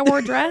 party, I wore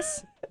a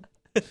dress.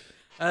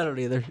 I don't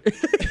either.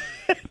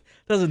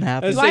 Doesn't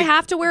happen. Do I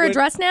have to wear a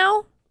dress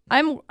now?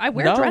 I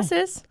wear No.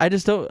 dresses. I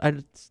just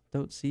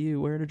don't see you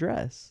wearing a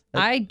dress.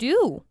 I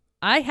do.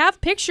 I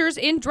have pictures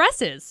in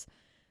dresses.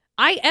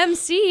 I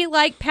MC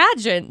like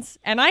pageants,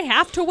 and I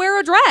have to wear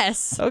a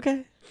dress.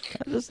 Okay.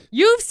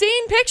 You've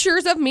seen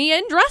pictures of me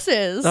in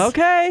dresses.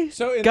 Okay.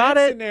 So in Got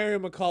that it. scenario,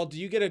 McCall, do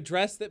you get a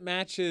dress that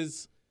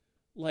matches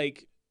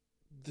like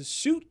the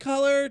suit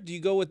color? Do you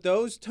go with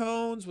those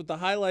tones with the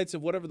highlights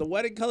of whatever the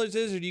wedding colors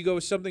is, or do you go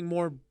with something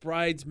more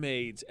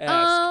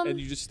bridesmaids-esque and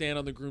you just stand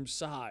on the groom's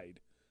side?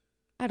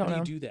 I don't How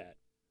know. do you do that?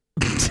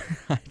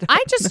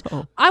 I just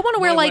I want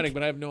to wear My like wedding,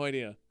 but I have no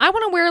idea. I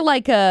want to wear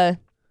like a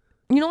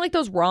like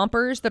those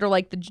rompers that are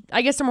like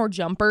I guess they're more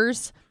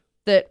jumpers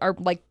that are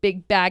like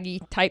big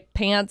baggy type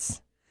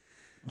pants.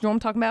 You know what I'm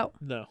talking about?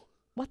 No.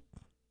 What?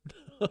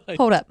 I-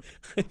 Hold up.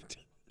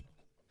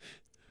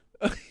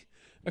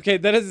 Okay,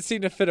 that doesn't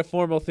seem to fit a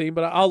formal theme,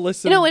 but I'll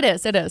listen. No, it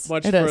is. It is.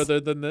 Much It is. further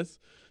than this.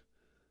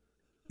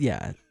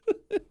 Yeah.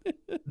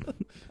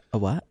 A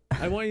what?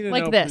 I want you to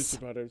Like know, this.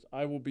 Producer Butters,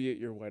 I will be at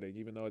your wedding,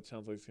 even though it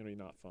sounds like it's going to be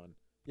not fun.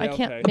 I Yeah,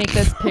 can't okay. make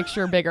this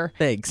picture bigger.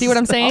 Thanks. See what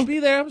I'm I'll saying? be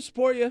there. I'm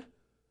support you.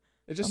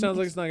 It just I'll sounds be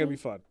like it's not going to be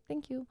fun.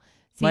 Thank you.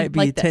 See, Might be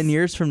like 10 this.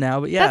 years from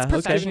now, but yeah. That's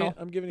okay. professional.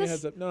 I'm giving you a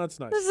This- heads up. No, it's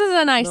nice. This is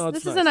a nice. No,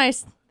 it's this is a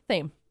nice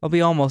theme. I'll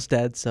be almost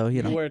dead, so you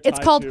You know. wear a It's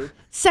tie, called too.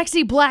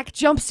 Sexy black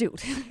jumpsuit.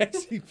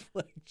 Sexy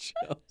black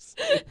jumps.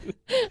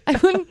 I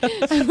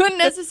wouldn't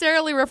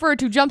necessarily refer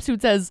to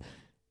jumpsuits as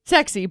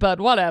sexy, but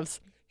whatevs.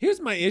 Here's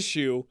my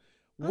issue.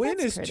 Oh, When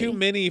that's is too pretty.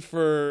 many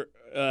for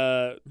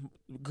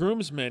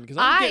groomsmen? Because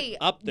I'm getting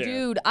up there.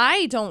 Dude,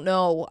 I don't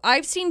know.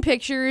 I've seen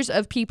pictures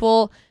of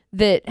people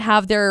that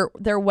have their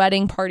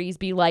wedding parties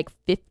be like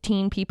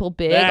 15 people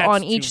big That's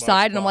on too each much,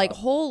 side, and I'm Bob. like,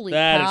 holy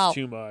That cow. is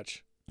too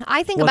much.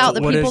 I think What's- about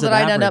the what people is that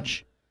an I'd end up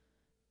average?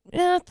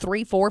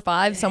 3, 4,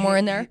 5, somewhere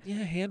in there.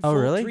 Yeah, a handful. Oh,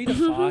 really? 3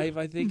 to 5,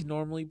 I think,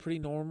 normally pretty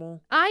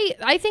normal.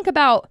 I think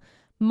about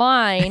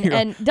mine You're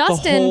and The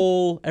Dustin.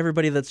 whole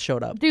everybody that's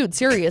showed up. Dude,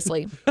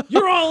 seriously.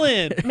 You're all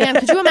in. Man,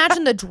 could you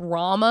imagine the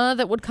drama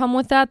that would come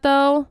with that,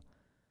 though?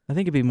 I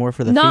think it'd be more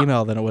for the Not-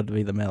 female than it would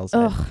be the male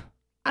side. Ugh.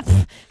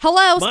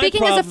 Hello, My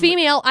speaking as a problem-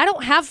 female, I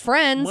don't have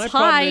friends. My Hi.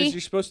 problem is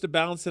you're supposed to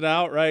balance it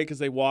out, right? Because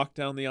they walk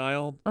down the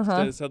aisle.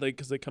 Uh-huh.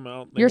 Because they come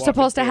out. and they You're walk in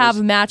supposed to pairs.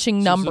 have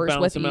matching Supposed to numbers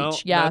balance with them out.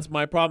 each. Yeah. That's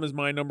my problem is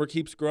my number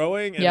keeps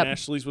growing, and Yep.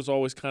 Ashley's was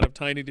always kind of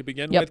tiny to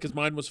begin Yep. with because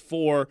mine was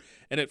 4,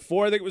 and at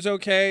 4 I think it was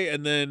okay,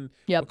 and then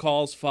Yep.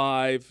 McCall's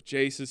 5,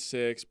 Jace is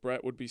 6,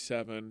 Brett would be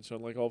 7. So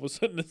like all of a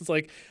sudden it's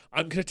like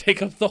I'm gonna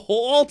take up the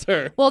whole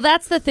altar. Well,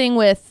 that's the thing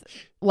with,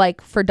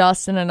 like, for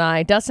Dustin and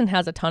I. Dustin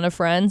has a ton of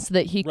friends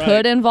that he Right.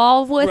 could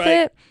involve with Right.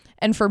 it.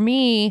 And for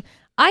me,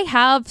 I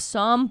have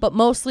some, but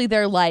mostly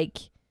they're like,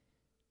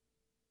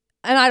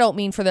 and I don't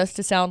mean for this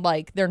to sound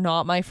like they're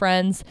not my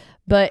friends,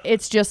 but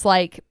it's just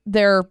like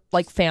they're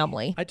like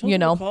family, I told you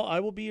know? McCall I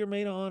will be your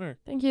maid of honor.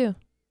 Thank you.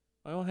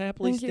 I will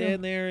happily Thank you.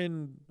 stand there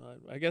in,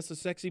 I guess, a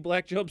sexy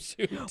black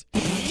jumpsuit.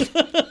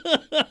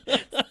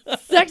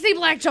 Sexy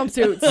black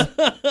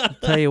jumpsuits.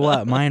 Tell you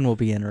what, mine will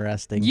be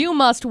interesting. You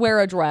must wear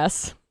a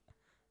dress.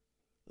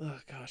 Oh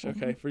gosh,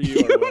 okay, for you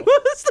I will.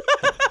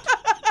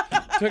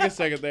 Took a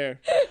second there.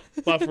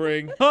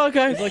 Buffering.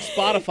 Okay. It's like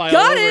Spotify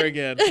Got all over it.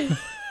 again.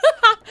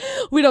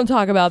 We don't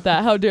talk about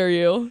that. How dare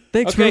you?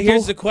 Thanks, Okay, Rupel.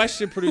 here's the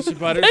question, producer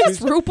Butters. Thanks,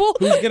 Rupel.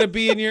 Who's gonna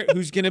be in your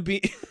who's gonna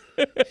be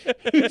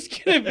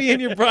in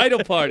your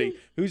bridal party?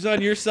 Who's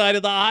on your side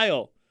of the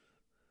aisle?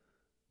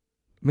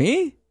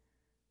 Me?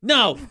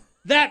 No.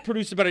 That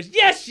producer better.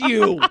 Yes,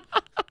 you.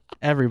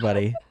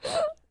 Everybody.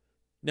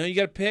 No, you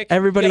got to pick.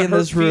 Everybody You gotta in hurt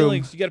this room.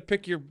 feelings. You got to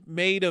pick your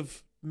maid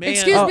of man.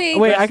 Excuse me.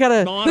 Wait, I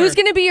gotta. honor. Who's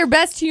gonna be your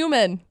best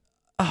human?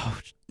 Oh,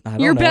 I don't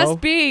Your know.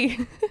 best bee.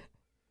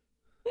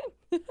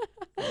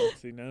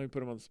 See, now we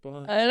put him on the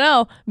spot. I don't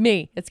know.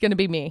 Me. It's gonna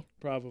be me.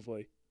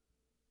 Probably.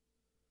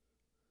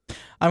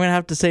 I'm gonna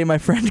have to say my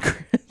friend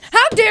Chris.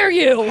 How dare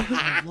you?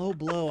 Low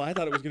blow. I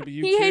thought it was going to be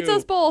you He too. hates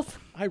us both.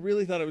 I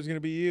really thought it was going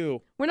to be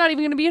you. We're not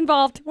even gonna be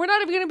involved. We're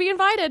not even gonna be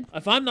invited.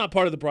 If I'm not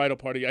part of the bridal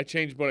party, I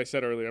changed what I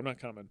said earlier. I'm not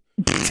coming.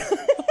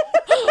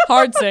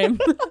 Hard same.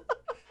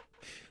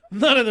 I'm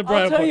not in the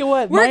bridal I'll tell party. you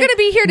what. We're gonna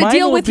be here to mine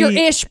deal will with your be-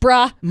 ish,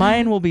 bruh.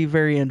 Mine will be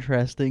very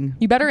interesting.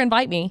 You better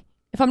invite me.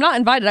 If I'm not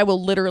invited, I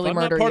will If literally I'm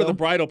murder not part you. of the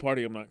bridal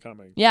party, I'm not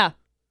coming. Yeah.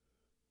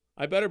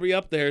 I better be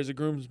up there as a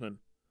groomsman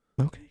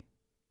Okay.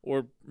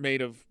 or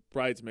maid of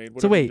bridesmaid,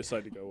 whatever So wait. you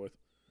decide to go with.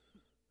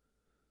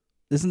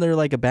 Isn't there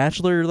like a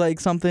bachelor like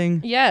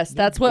something? Yes,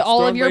 that's what It's all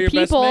thrown of by your best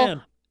people.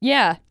 man.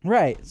 Yeah.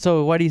 Right.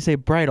 So why do you say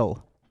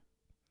bridal?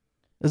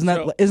 Isn't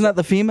So- that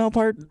the female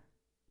part?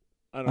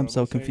 I don't I'm know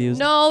so if saying confused.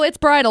 No, it's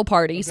bridal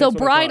party. That's So what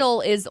I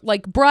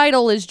thought.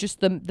 bridal is just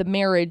the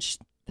marriage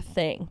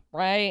thing,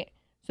 right?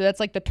 So that's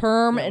like the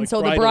term, Yeah, and like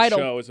so the bridal.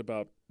 show is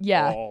about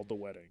Yeah. all the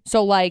wedding.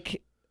 So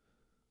like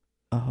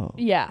Oh.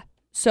 yeah.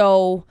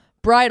 So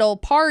bridal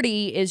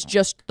party is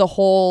just the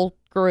whole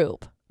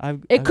group.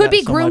 It could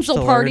be groomsel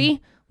party,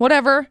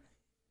 whatever.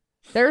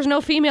 There's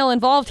no female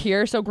involved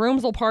here, so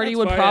groomsel party That's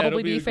would fine. Yeah, it'll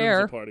probably be the groomsel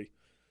fair. Party.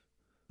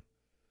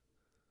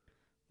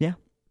 Yeah.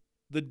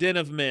 The Den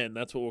of Men.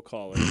 That's what we'll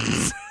call it.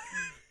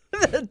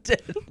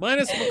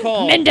 Minus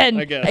McCall. Minden.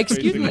 I guess.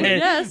 Excuse me. basically.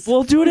 Yes.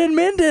 We'll do it in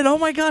Minden. Oh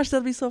my gosh,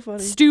 that'd be so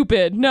funny.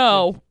 Stupid.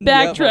 No.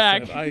 Yep.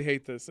 Backtrack. I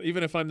hate this.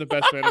 Even if I'm the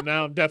best man, and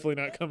now I'm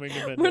definitely not coming to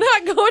Minden. We're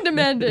not going to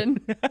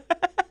Menden.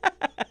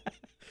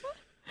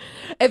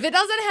 If it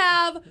doesn't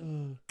have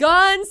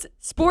guns,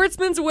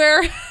 Sportsman's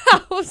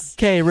Warehouse.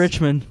 Okay,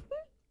 Richmond.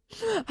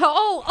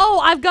 Oh,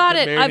 I've got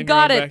Get it. married I've in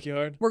got your it. own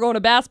backyard. We're going to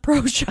Bass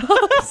Pro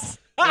Shops.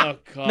 Oh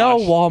gosh. No,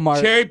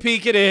 Walmart. Cherry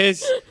Peak it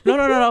is.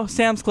 No.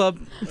 Sam's Club.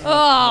 Oh,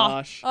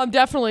 Gosh. I'm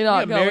definitely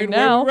not Yeah, going married,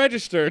 now. we're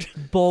registered.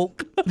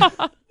 Bulk.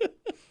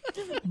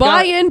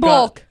 Buy in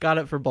bulk. Got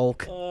it for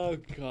bulk. Oh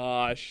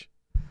gosh.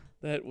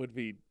 That would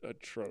be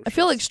atrocious. I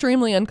feel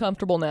extremely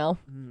uncomfortable now.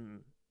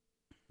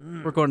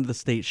 We're going to the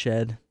state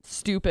shed.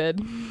 Stupid.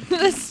 The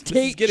This is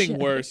state getting shit.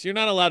 worse. You're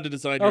not allowed to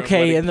design your own Okay,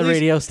 wedding. in the Please-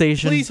 radio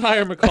station. Please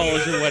hire McCall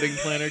as your wedding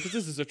planner because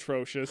this is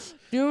atrocious.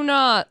 Do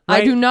not.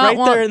 I do not right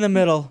want. there in the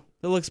middle.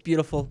 It looks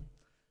beautiful.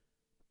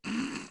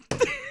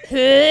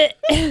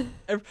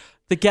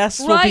 The guests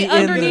will right be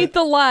underneath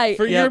the light.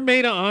 For Yep. your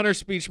maid of honor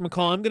speech,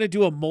 McCall, I'm going to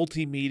do a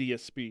multimedia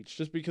speech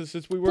just because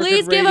since we work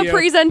Please in give radio, a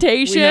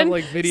presentation. we have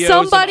like videos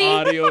Somebody,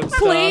 and audio and stuff.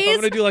 please, I'm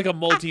going to do like a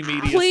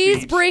multimedia please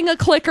speech. bring a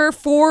clicker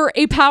for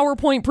a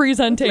PowerPoint Make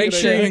presentation.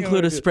 sure you I'm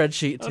include a gonna do-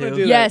 spreadsheet I'm gonna too.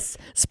 do that. Yes,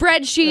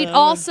 spreadsheet.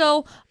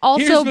 Also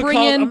Here's bring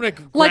McCall. I'm in gonna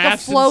like a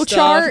graphs and flow stuff.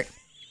 chart.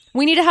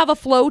 We need to have a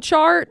flow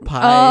chart.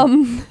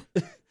 Pie.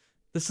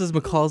 This is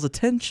McCall's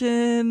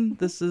attention.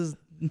 This is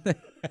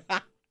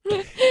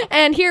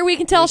And here we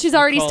can tell she's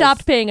already McCall's-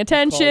 stopped paying McCall's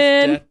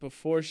attention. debt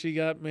before she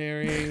got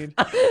married.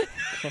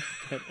 McCall's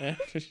debt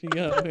after she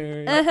got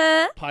married.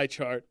 Pie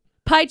chart.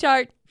 Pie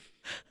chart.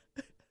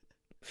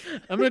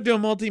 I'm going to do a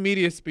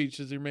multimedia speech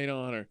as your maid of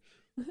honor.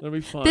 That'll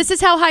be fun. This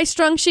is how high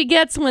strung she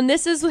gets when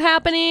this is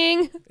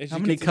happening. As How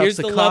you many can see, cups here's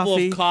of the level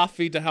coffee? of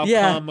coffee to how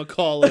Yeah. calm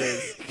McCall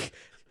is.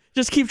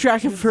 just keep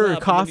track of Up, her and then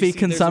you coffee see there's a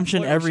consumption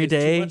point where every she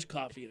has day. Too much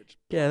coffee and it's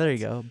Yeah, there you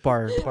go.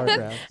 Bar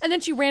graphs. And then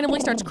she randomly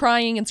starts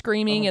crying and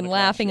screaming Oh and my gosh,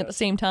 laughing at the yes.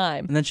 same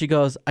time. And then she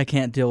goes, "I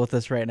can't deal with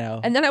this right now."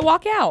 And then I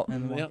walk out.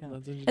 And Yep, walk out.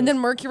 that's what she And then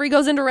does. Mercury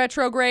goes into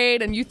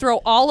retrograde, and you throw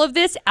all of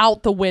this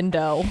out the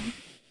window.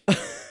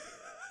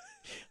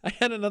 I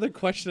had another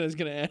question I was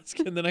going to ask,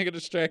 and then I got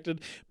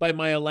distracted by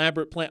my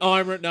elaborate plan. Oh, I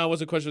remember. No, it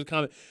wasn't a question. It was a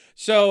comment.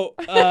 So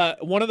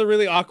one of the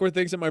really awkward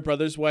things at my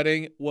brother's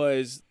wedding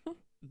was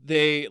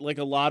they, like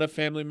a lot of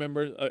family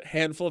members, a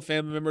handful of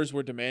family members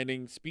were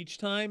demanding speech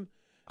time,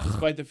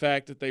 despite the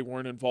fact that they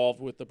weren't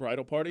involved with the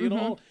bridal party at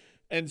all.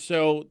 And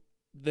so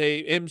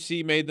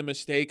MC made the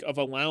mistake of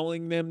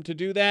allowing them to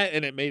do that,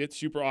 and it made it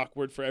super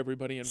awkward for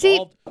everybody See-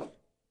 involved.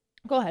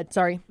 Go ahead.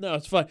 Sorry. No,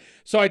 it's fine.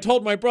 So I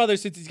told my brother,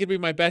 since he's going to be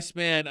my best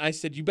man, I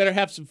said, you better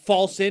have some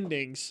false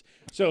endings.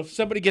 So if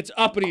somebody gets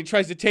up and he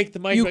tries to take the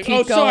mic, You like, keep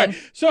oh, going.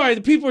 sorry,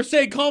 the people are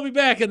saying, call me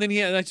back. And then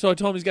so I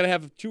told him he's got to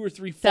have 2 or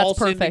 3 That's false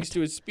endings perfect.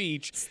 to his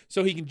speech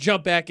so he can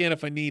jump back in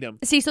if I need him.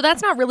 See, so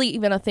that's not really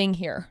even a thing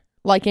here.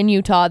 Like in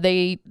Utah,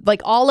 they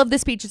like all of the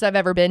speeches I've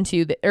ever been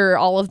to, or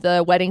all of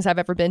the weddings I've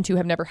ever been to,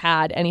 have never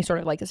had any sort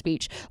of like a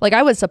speech. Like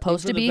I was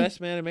supposed For to the be.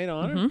 best man I made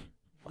honor?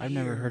 I've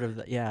never heard of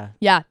that. Yeah.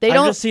 Yeah, they I've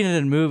don't. just seen it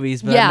in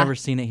movies, but Yeah. I've never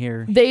seen it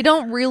here. They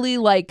don't really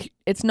like.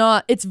 It's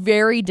not. It's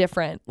very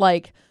different.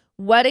 Like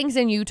weddings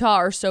in Utah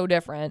are so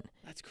different.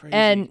 That's crazy.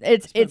 And I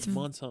spent it's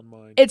months on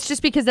mine. It's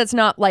just because that's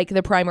not like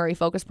the primary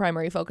focus.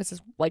 Primary focus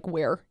is like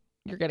where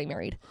you're getting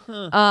married.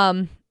 Huh.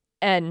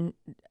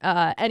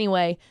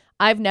 Anyway,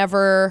 I've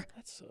never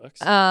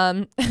sucks.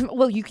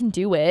 Well, you can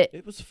do it.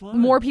 It was fun.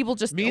 More people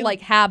just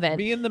haven't.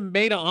 Me and the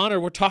maid of honor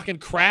were talking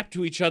crap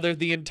to each other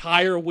the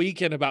entire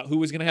weekend about who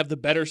was going to have the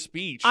better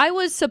speech. I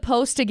was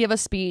supposed to give a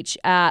speech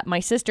at my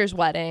sister's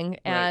wedding,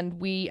 and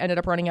we ended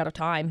up running out of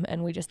time,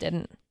 and we just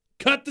didn't.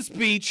 Cut the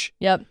speech.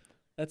 Yep.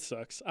 That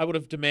sucks. I would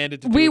have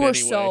demanded to do it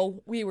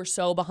anyway. We were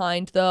so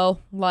behind, though.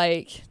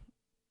 Like,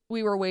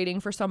 we were waiting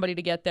for somebody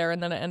to get there,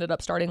 and then it ended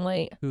up starting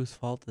late. Whose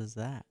fault is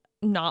that?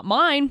 Not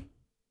mine.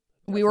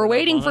 We were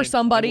waiting for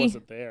somebody. I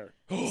wasn't there.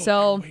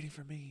 So waiting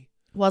for me.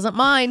 Wasn't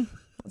mine.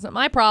 Wasn't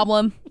my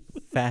problem.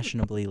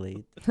 Fashionably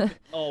late.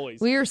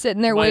 Always. We were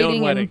sitting there my waiting.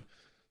 Own wedding.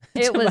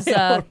 And it was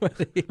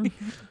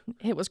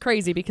it was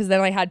crazy because then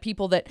I had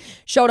people that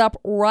showed up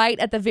right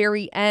at the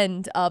very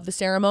end of the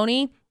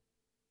ceremony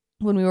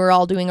when we were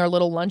all doing our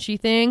little lunchy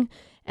thing.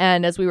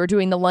 And as we were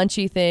doing the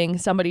lunchy thing,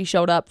 somebody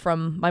showed up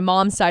from my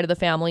mom's side of the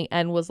family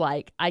and was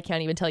like, I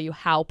can't even tell you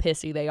how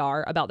pissy they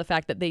are about the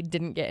fact that they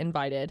didn't get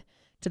invited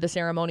to the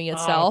ceremony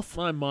itself.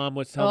 My mom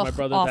was telling my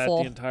brother awful.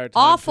 that the entire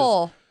time.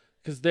 Awful.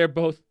 Because they're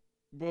both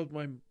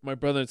my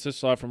brother and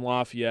sister-in-law from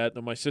Lafayette,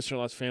 and my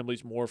sister-in-law's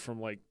family's more from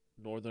like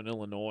Northern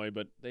Illinois,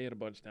 but they had a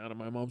bunch down, and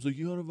my mom's like,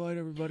 you gotta invite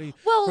everybody.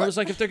 Well, I was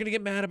like, if they're gonna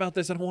get mad about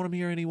this, I don't want them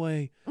here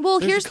anyway. Well,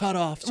 There's here's a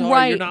cutoff. Sorry,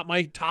 right. You're not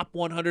my top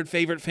 100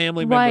 favorite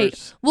family right.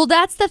 members. Well,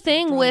 that's the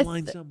thing Draw a with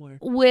line somewhere.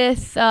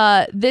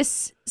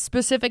 this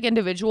specific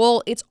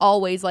individual. It's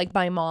always like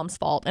my mom's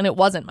fault, and it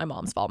wasn't my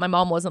mom's fault. My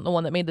mom wasn't the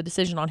one that made the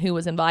decision on who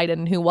was invited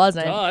and who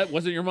wasn't. It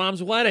wasn't your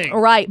mom's wedding.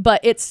 Right, but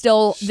it's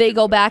still they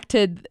go back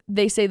to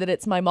they say that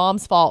it's my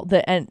mom's fault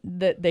that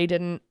they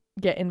didn't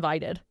get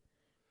invited.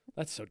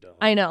 That's so dumb.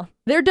 I know.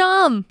 They're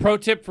dumb. Pro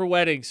tip for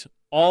weddings.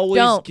 Always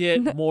Don't.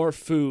 get more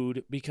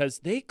food because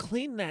they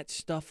clean that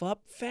stuff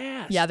up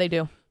fast. Yeah, they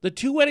do. The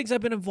 2 weddings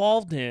I've been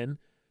involved in,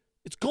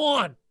 it's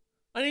gone.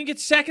 I didn't get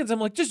seconds. I'm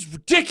like, this is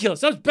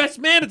ridiculous. I was best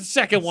man at the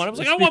second one. I was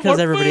like, I want more because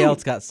everybody food.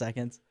 else got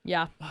seconds.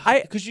 Yeah.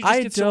 Because you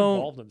just get so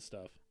involved in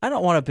stuff. I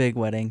don't want a big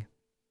wedding.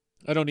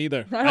 I don't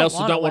either. I don't I also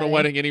want don't a want a wedding.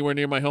 wedding anywhere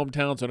near my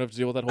hometown, so I don't have to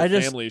deal with that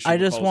whole family issue. I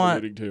just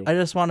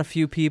McCall's want a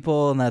few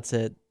people, and that's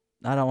it.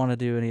 I don't want to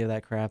do any of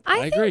that crap.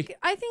 I agree.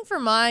 I think for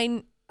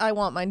mine, I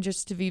want mine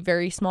just to be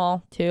very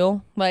small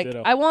too. Like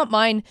Ditto. I want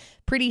mine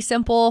pretty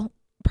simple,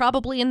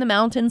 probably in the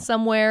mountains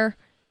somewhere,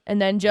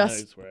 and then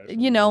just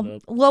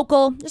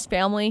local, just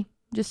family,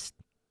 just.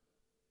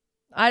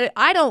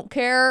 I don't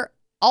care.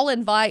 I'll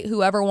invite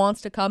whoever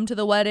wants to come to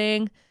the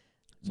wedding.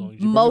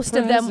 Most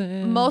of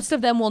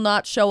them will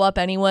not show up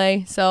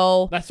anyway.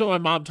 So that's what my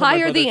mom told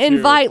higher my the brother, too.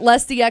 invite,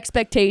 less the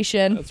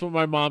expectation. That's what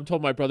my mom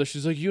told my brother.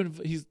 She's like,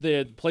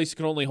 the place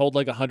can only hold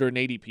like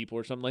 180 people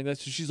or something like that.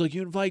 So she's like,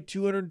 you invite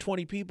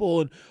 220 people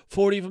and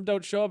 40 of them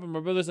don't show up. And my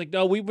brother's like,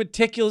 no, we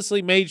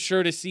meticulously made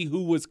sure to see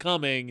who was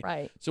coming.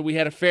 Right. So we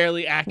had a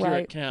fairly accurate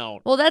Right.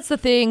 count. Well, that's the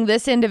thing.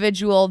 This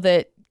individual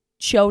that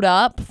showed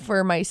up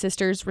for my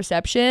sister's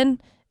reception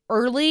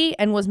early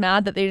and was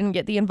mad that they didn't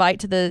get the invite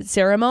to the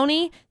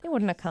ceremony, they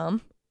wouldn't have come.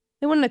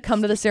 They wouldn't have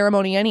come to the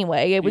ceremony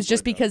anyway. It was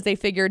just because they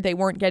figured they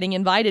weren't getting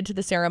invited to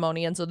the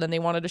ceremony, and so then they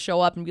wanted to show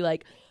up and be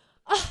like,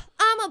 oh,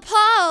 I'm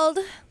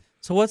appalled.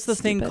 So what's the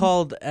thing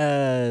called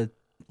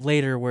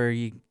later where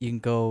you can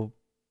go,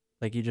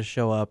 like you just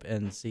show up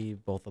and see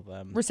both of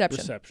them?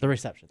 Reception. The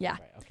reception. Yeah.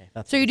 Right, okay.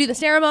 That's So you do the Push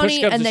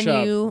ceremony comes and to then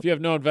shove. If you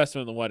have no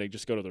investment in the wedding,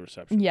 just go to the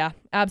reception. Yeah,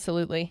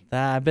 absolutely.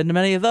 I've been to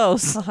many of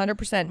those.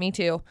 100%. Me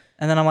too.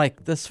 And then I'm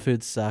like, this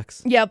food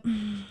sucks. Yep.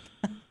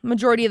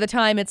 Majority of the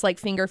time, it's like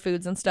finger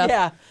foods and stuff.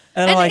 Yeah.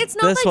 And I'm like, it's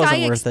not this like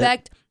I wasn't worth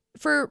expect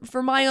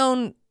for my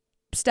own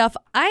stuff.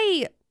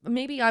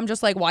 Maybe I'm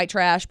just like white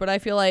trash, but I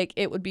feel like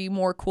it would be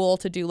more cool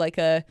to do like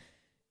a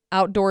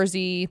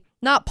outdoorsy,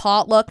 not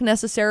potluck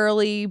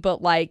necessarily,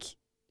 but like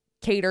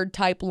catered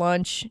type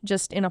lunch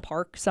just in a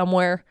park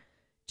somewhere.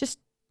 Just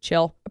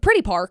chill. A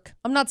pretty park.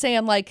 I'm not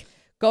saying like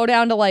go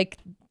down to like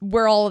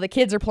where all of the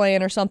kids are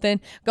playing or something.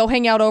 Go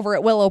hang out over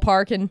at Willow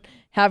Park and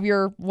have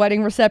your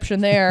wedding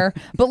reception there.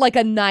 But like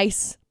a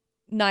nice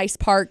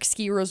park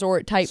ski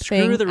resort type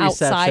thing Screw the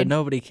reception. outside.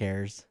 Nobody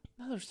cares.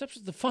 No, the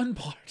reception's the fun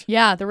part.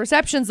 Yeah, the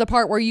reception's the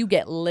part where you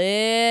get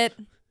lit.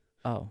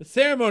 Oh. The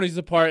ceremony's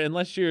the part,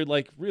 unless you're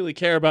like really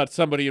care about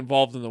somebody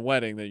involved in the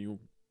wedding, that you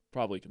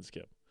probably can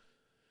skip.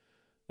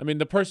 I mean,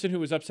 the person who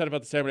was upset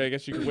about the ceremony, I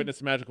guess you can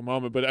witness a magical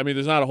moment, but I mean,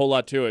 there's not a whole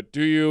lot to it.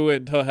 Do you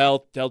until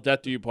hell, till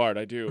death do you part?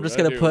 I do. I'm just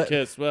going to put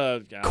kiss. Well,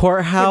 yeah.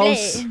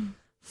 Courthouse,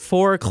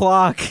 4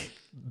 o'clock,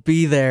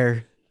 be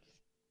there.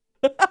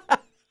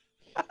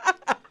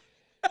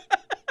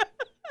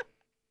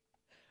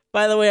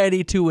 By the way, I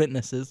need 2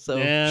 witnesses, so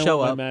show I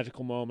want up. my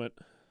magical moment.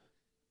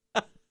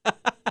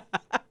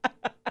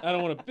 I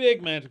don't want a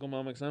big magical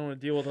moment because I don't want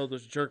to deal with all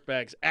those jerk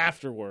bags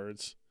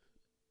afterwards.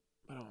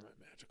 I don't want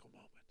my magical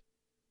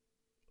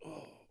moment.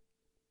 Oh.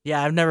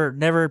 Yeah, I've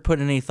never put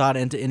any thought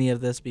into any of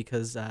this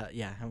because, I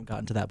haven't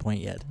gotten to that point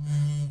yet.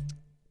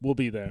 We'll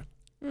be there.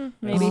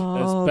 Maybe.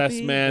 As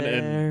best man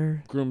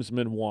and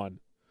groomsman 1.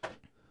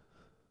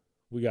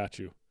 We got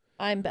you.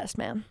 I'm best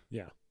man.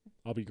 Yeah,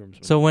 I'll be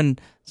groomsman. So when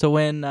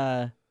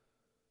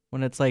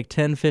it's like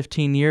 10,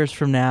 15 years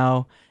from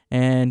now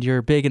and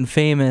you're big and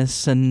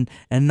famous and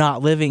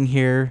not living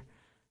here,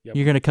 Yep.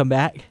 you're gonna come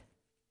back?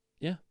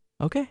 Yeah.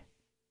 Okay.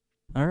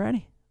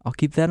 Alrighty. I'll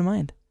keep that in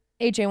mind.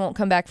 AJ won't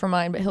come back for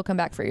mine, but he'll come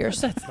back for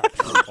yours. That's not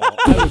true at all.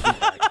 I would be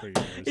back for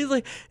yours. He's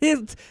like,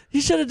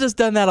 he should have just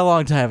done that a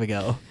long time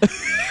ago.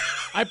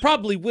 I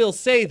probably will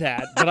say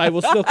that, but I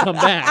will still come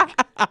back.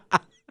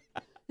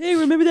 Hey,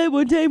 remember that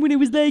one time when it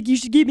was like you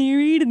should get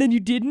married and then you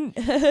didn't?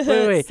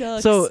 Wait.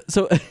 Sucks.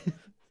 So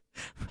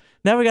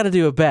now we got to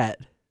do a bet.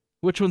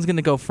 Which one's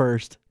gonna go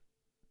first?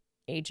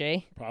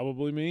 AJ,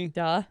 Probably me.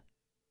 duh.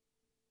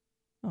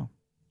 Oh,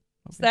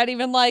 Is that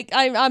even like?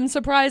 I'm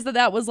surprised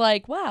that was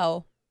like,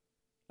 wow.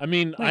 I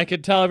mean, I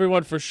could tell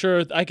everyone for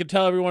sure. I could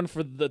tell everyone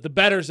for the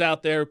bettors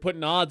out there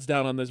putting odds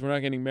down on this. We're not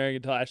getting married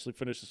until Ashley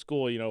finishes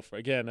school. For,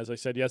 again, as I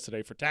said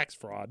yesterday, for tax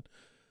fraud.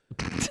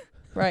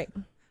 Right.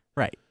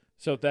 Right.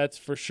 So that's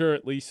for sure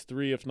at least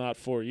 3, if not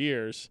 4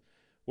 years,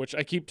 which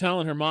I keep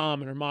telling her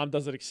mom, and her mom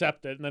doesn't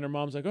accept it. And then her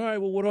mom's like, all right,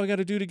 well, what do I got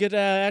to do to get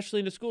Ashley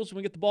into school so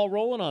we get the ball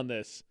rolling on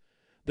this?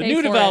 The Pay new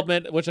for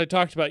development, which I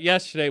talked about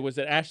yesterday, was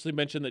that Ashley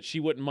mentioned that she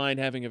wouldn't mind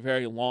having a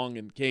very long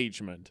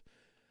engagement.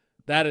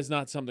 That is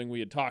not something we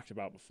had talked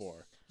about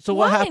before. So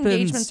what Long happens?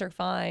 engagements are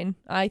fine,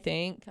 I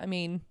think. I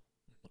mean,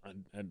 I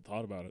hadn't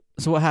thought about it.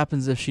 So what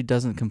happens if she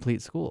doesn't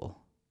complete school?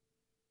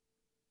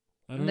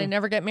 I don't they know.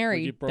 never get We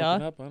married. get broken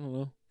Duh. up? I don't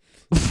know.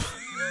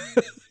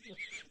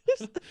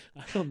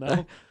 I don't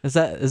know. Is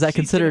that She's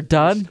considered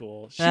gonna finish done?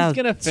 school. She's Ah,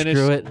 gonna finish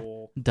screw it.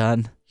 school.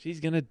 Done. She's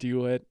gonna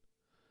do it.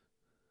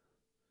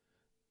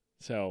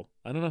 So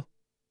I don't know.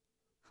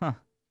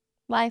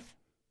 Life.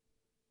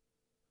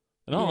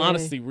 In all Yay.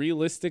 honesty,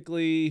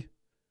 realistically,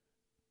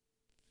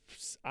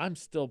 I'm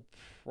still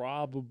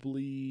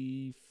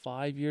probably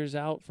 5 years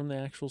out from the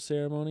actual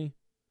ceremony,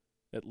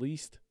 at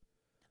least.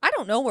 I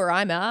don't know where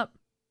I'm at,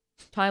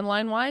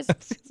 timeline wise.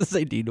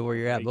 Say, do you know where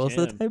you're at I most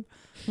of the can. time?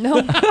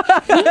 No. Hello?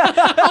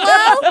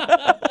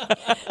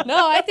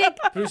 No, I think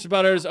Producer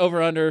Butters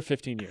over under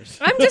 15 years.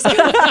 I'm just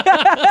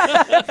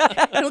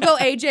gonna it'll go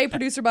AJ,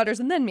 producer Butters,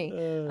 and then me.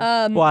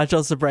 Watch,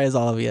 I'll surprise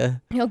all of you.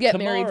 He'll get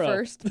married Tomorrow.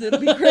 first. It'll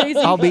be crazy.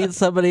 I'll meet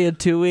somebody in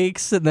 2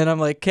 weeks, and then I'm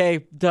like, okay,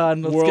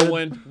 done. Let's get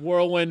it.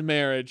 Whirlwind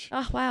marriage.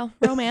 Oh wow,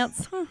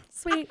 romance.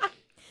 Sweet.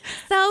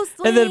 So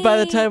sweet. And then by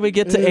the time we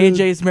get to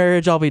AJ's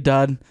marriage, I'll be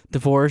done,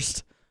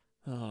 divorced.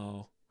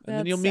 Oh. And then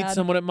That's you'll meet sad.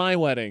 someone at my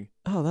wedding.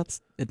 Oh,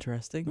 that's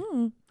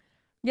interesting.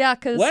 Yeah,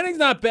 because Wedding's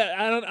not bad.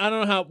 I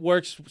don't know how it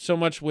works so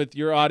much with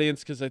your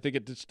audience because I think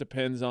it just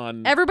depends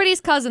on. everybody's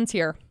cousins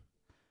here.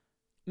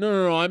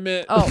 No. I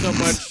meant Oh. so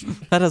much.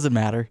 That doesn't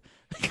matter.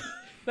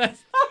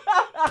 That's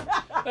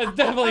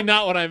definitely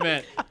not what I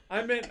meant.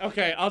 I meant,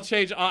 okay, I'll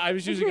change. I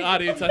was using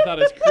audience, I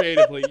thought, as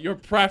creatively. Your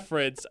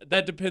preference,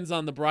 that depends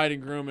on the bride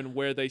and groom and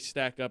where they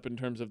stack up in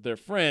terms of their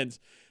friends.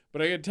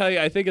 But I can tell you,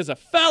 I think as a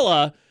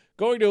fella,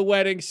 going to a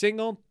wedding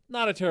single,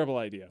 not a terrible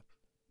idea.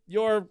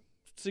 Your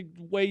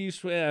way you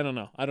swim,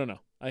 I don't know.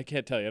 I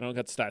can't tell you. I don't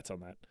got stats on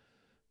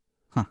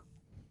that.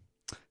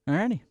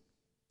 Alrighty.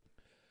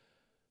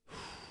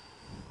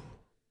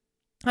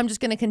 I'm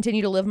just gonna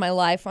continue to live my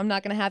life. I'm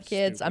not gonna have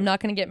kids. Stupid. I'm not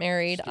gonna get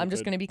married. I'm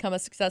just Stupid. gonna become a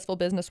successful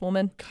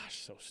businesswoman.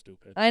 Gosh, so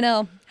stupid. I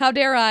know. How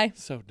dare I?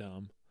 So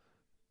dumb.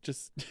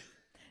 Just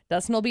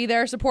Dustin will be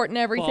there supporting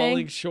everything.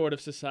 falling short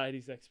of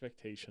society's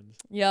expectations.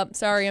 Yep.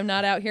 Sorry, I'm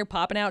not out here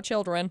popping out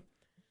children.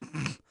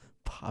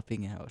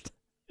 Popping out.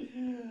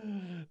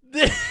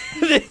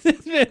 This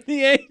has been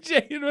the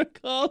AJ and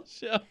McCall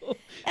show.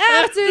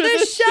 After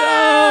the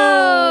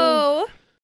show.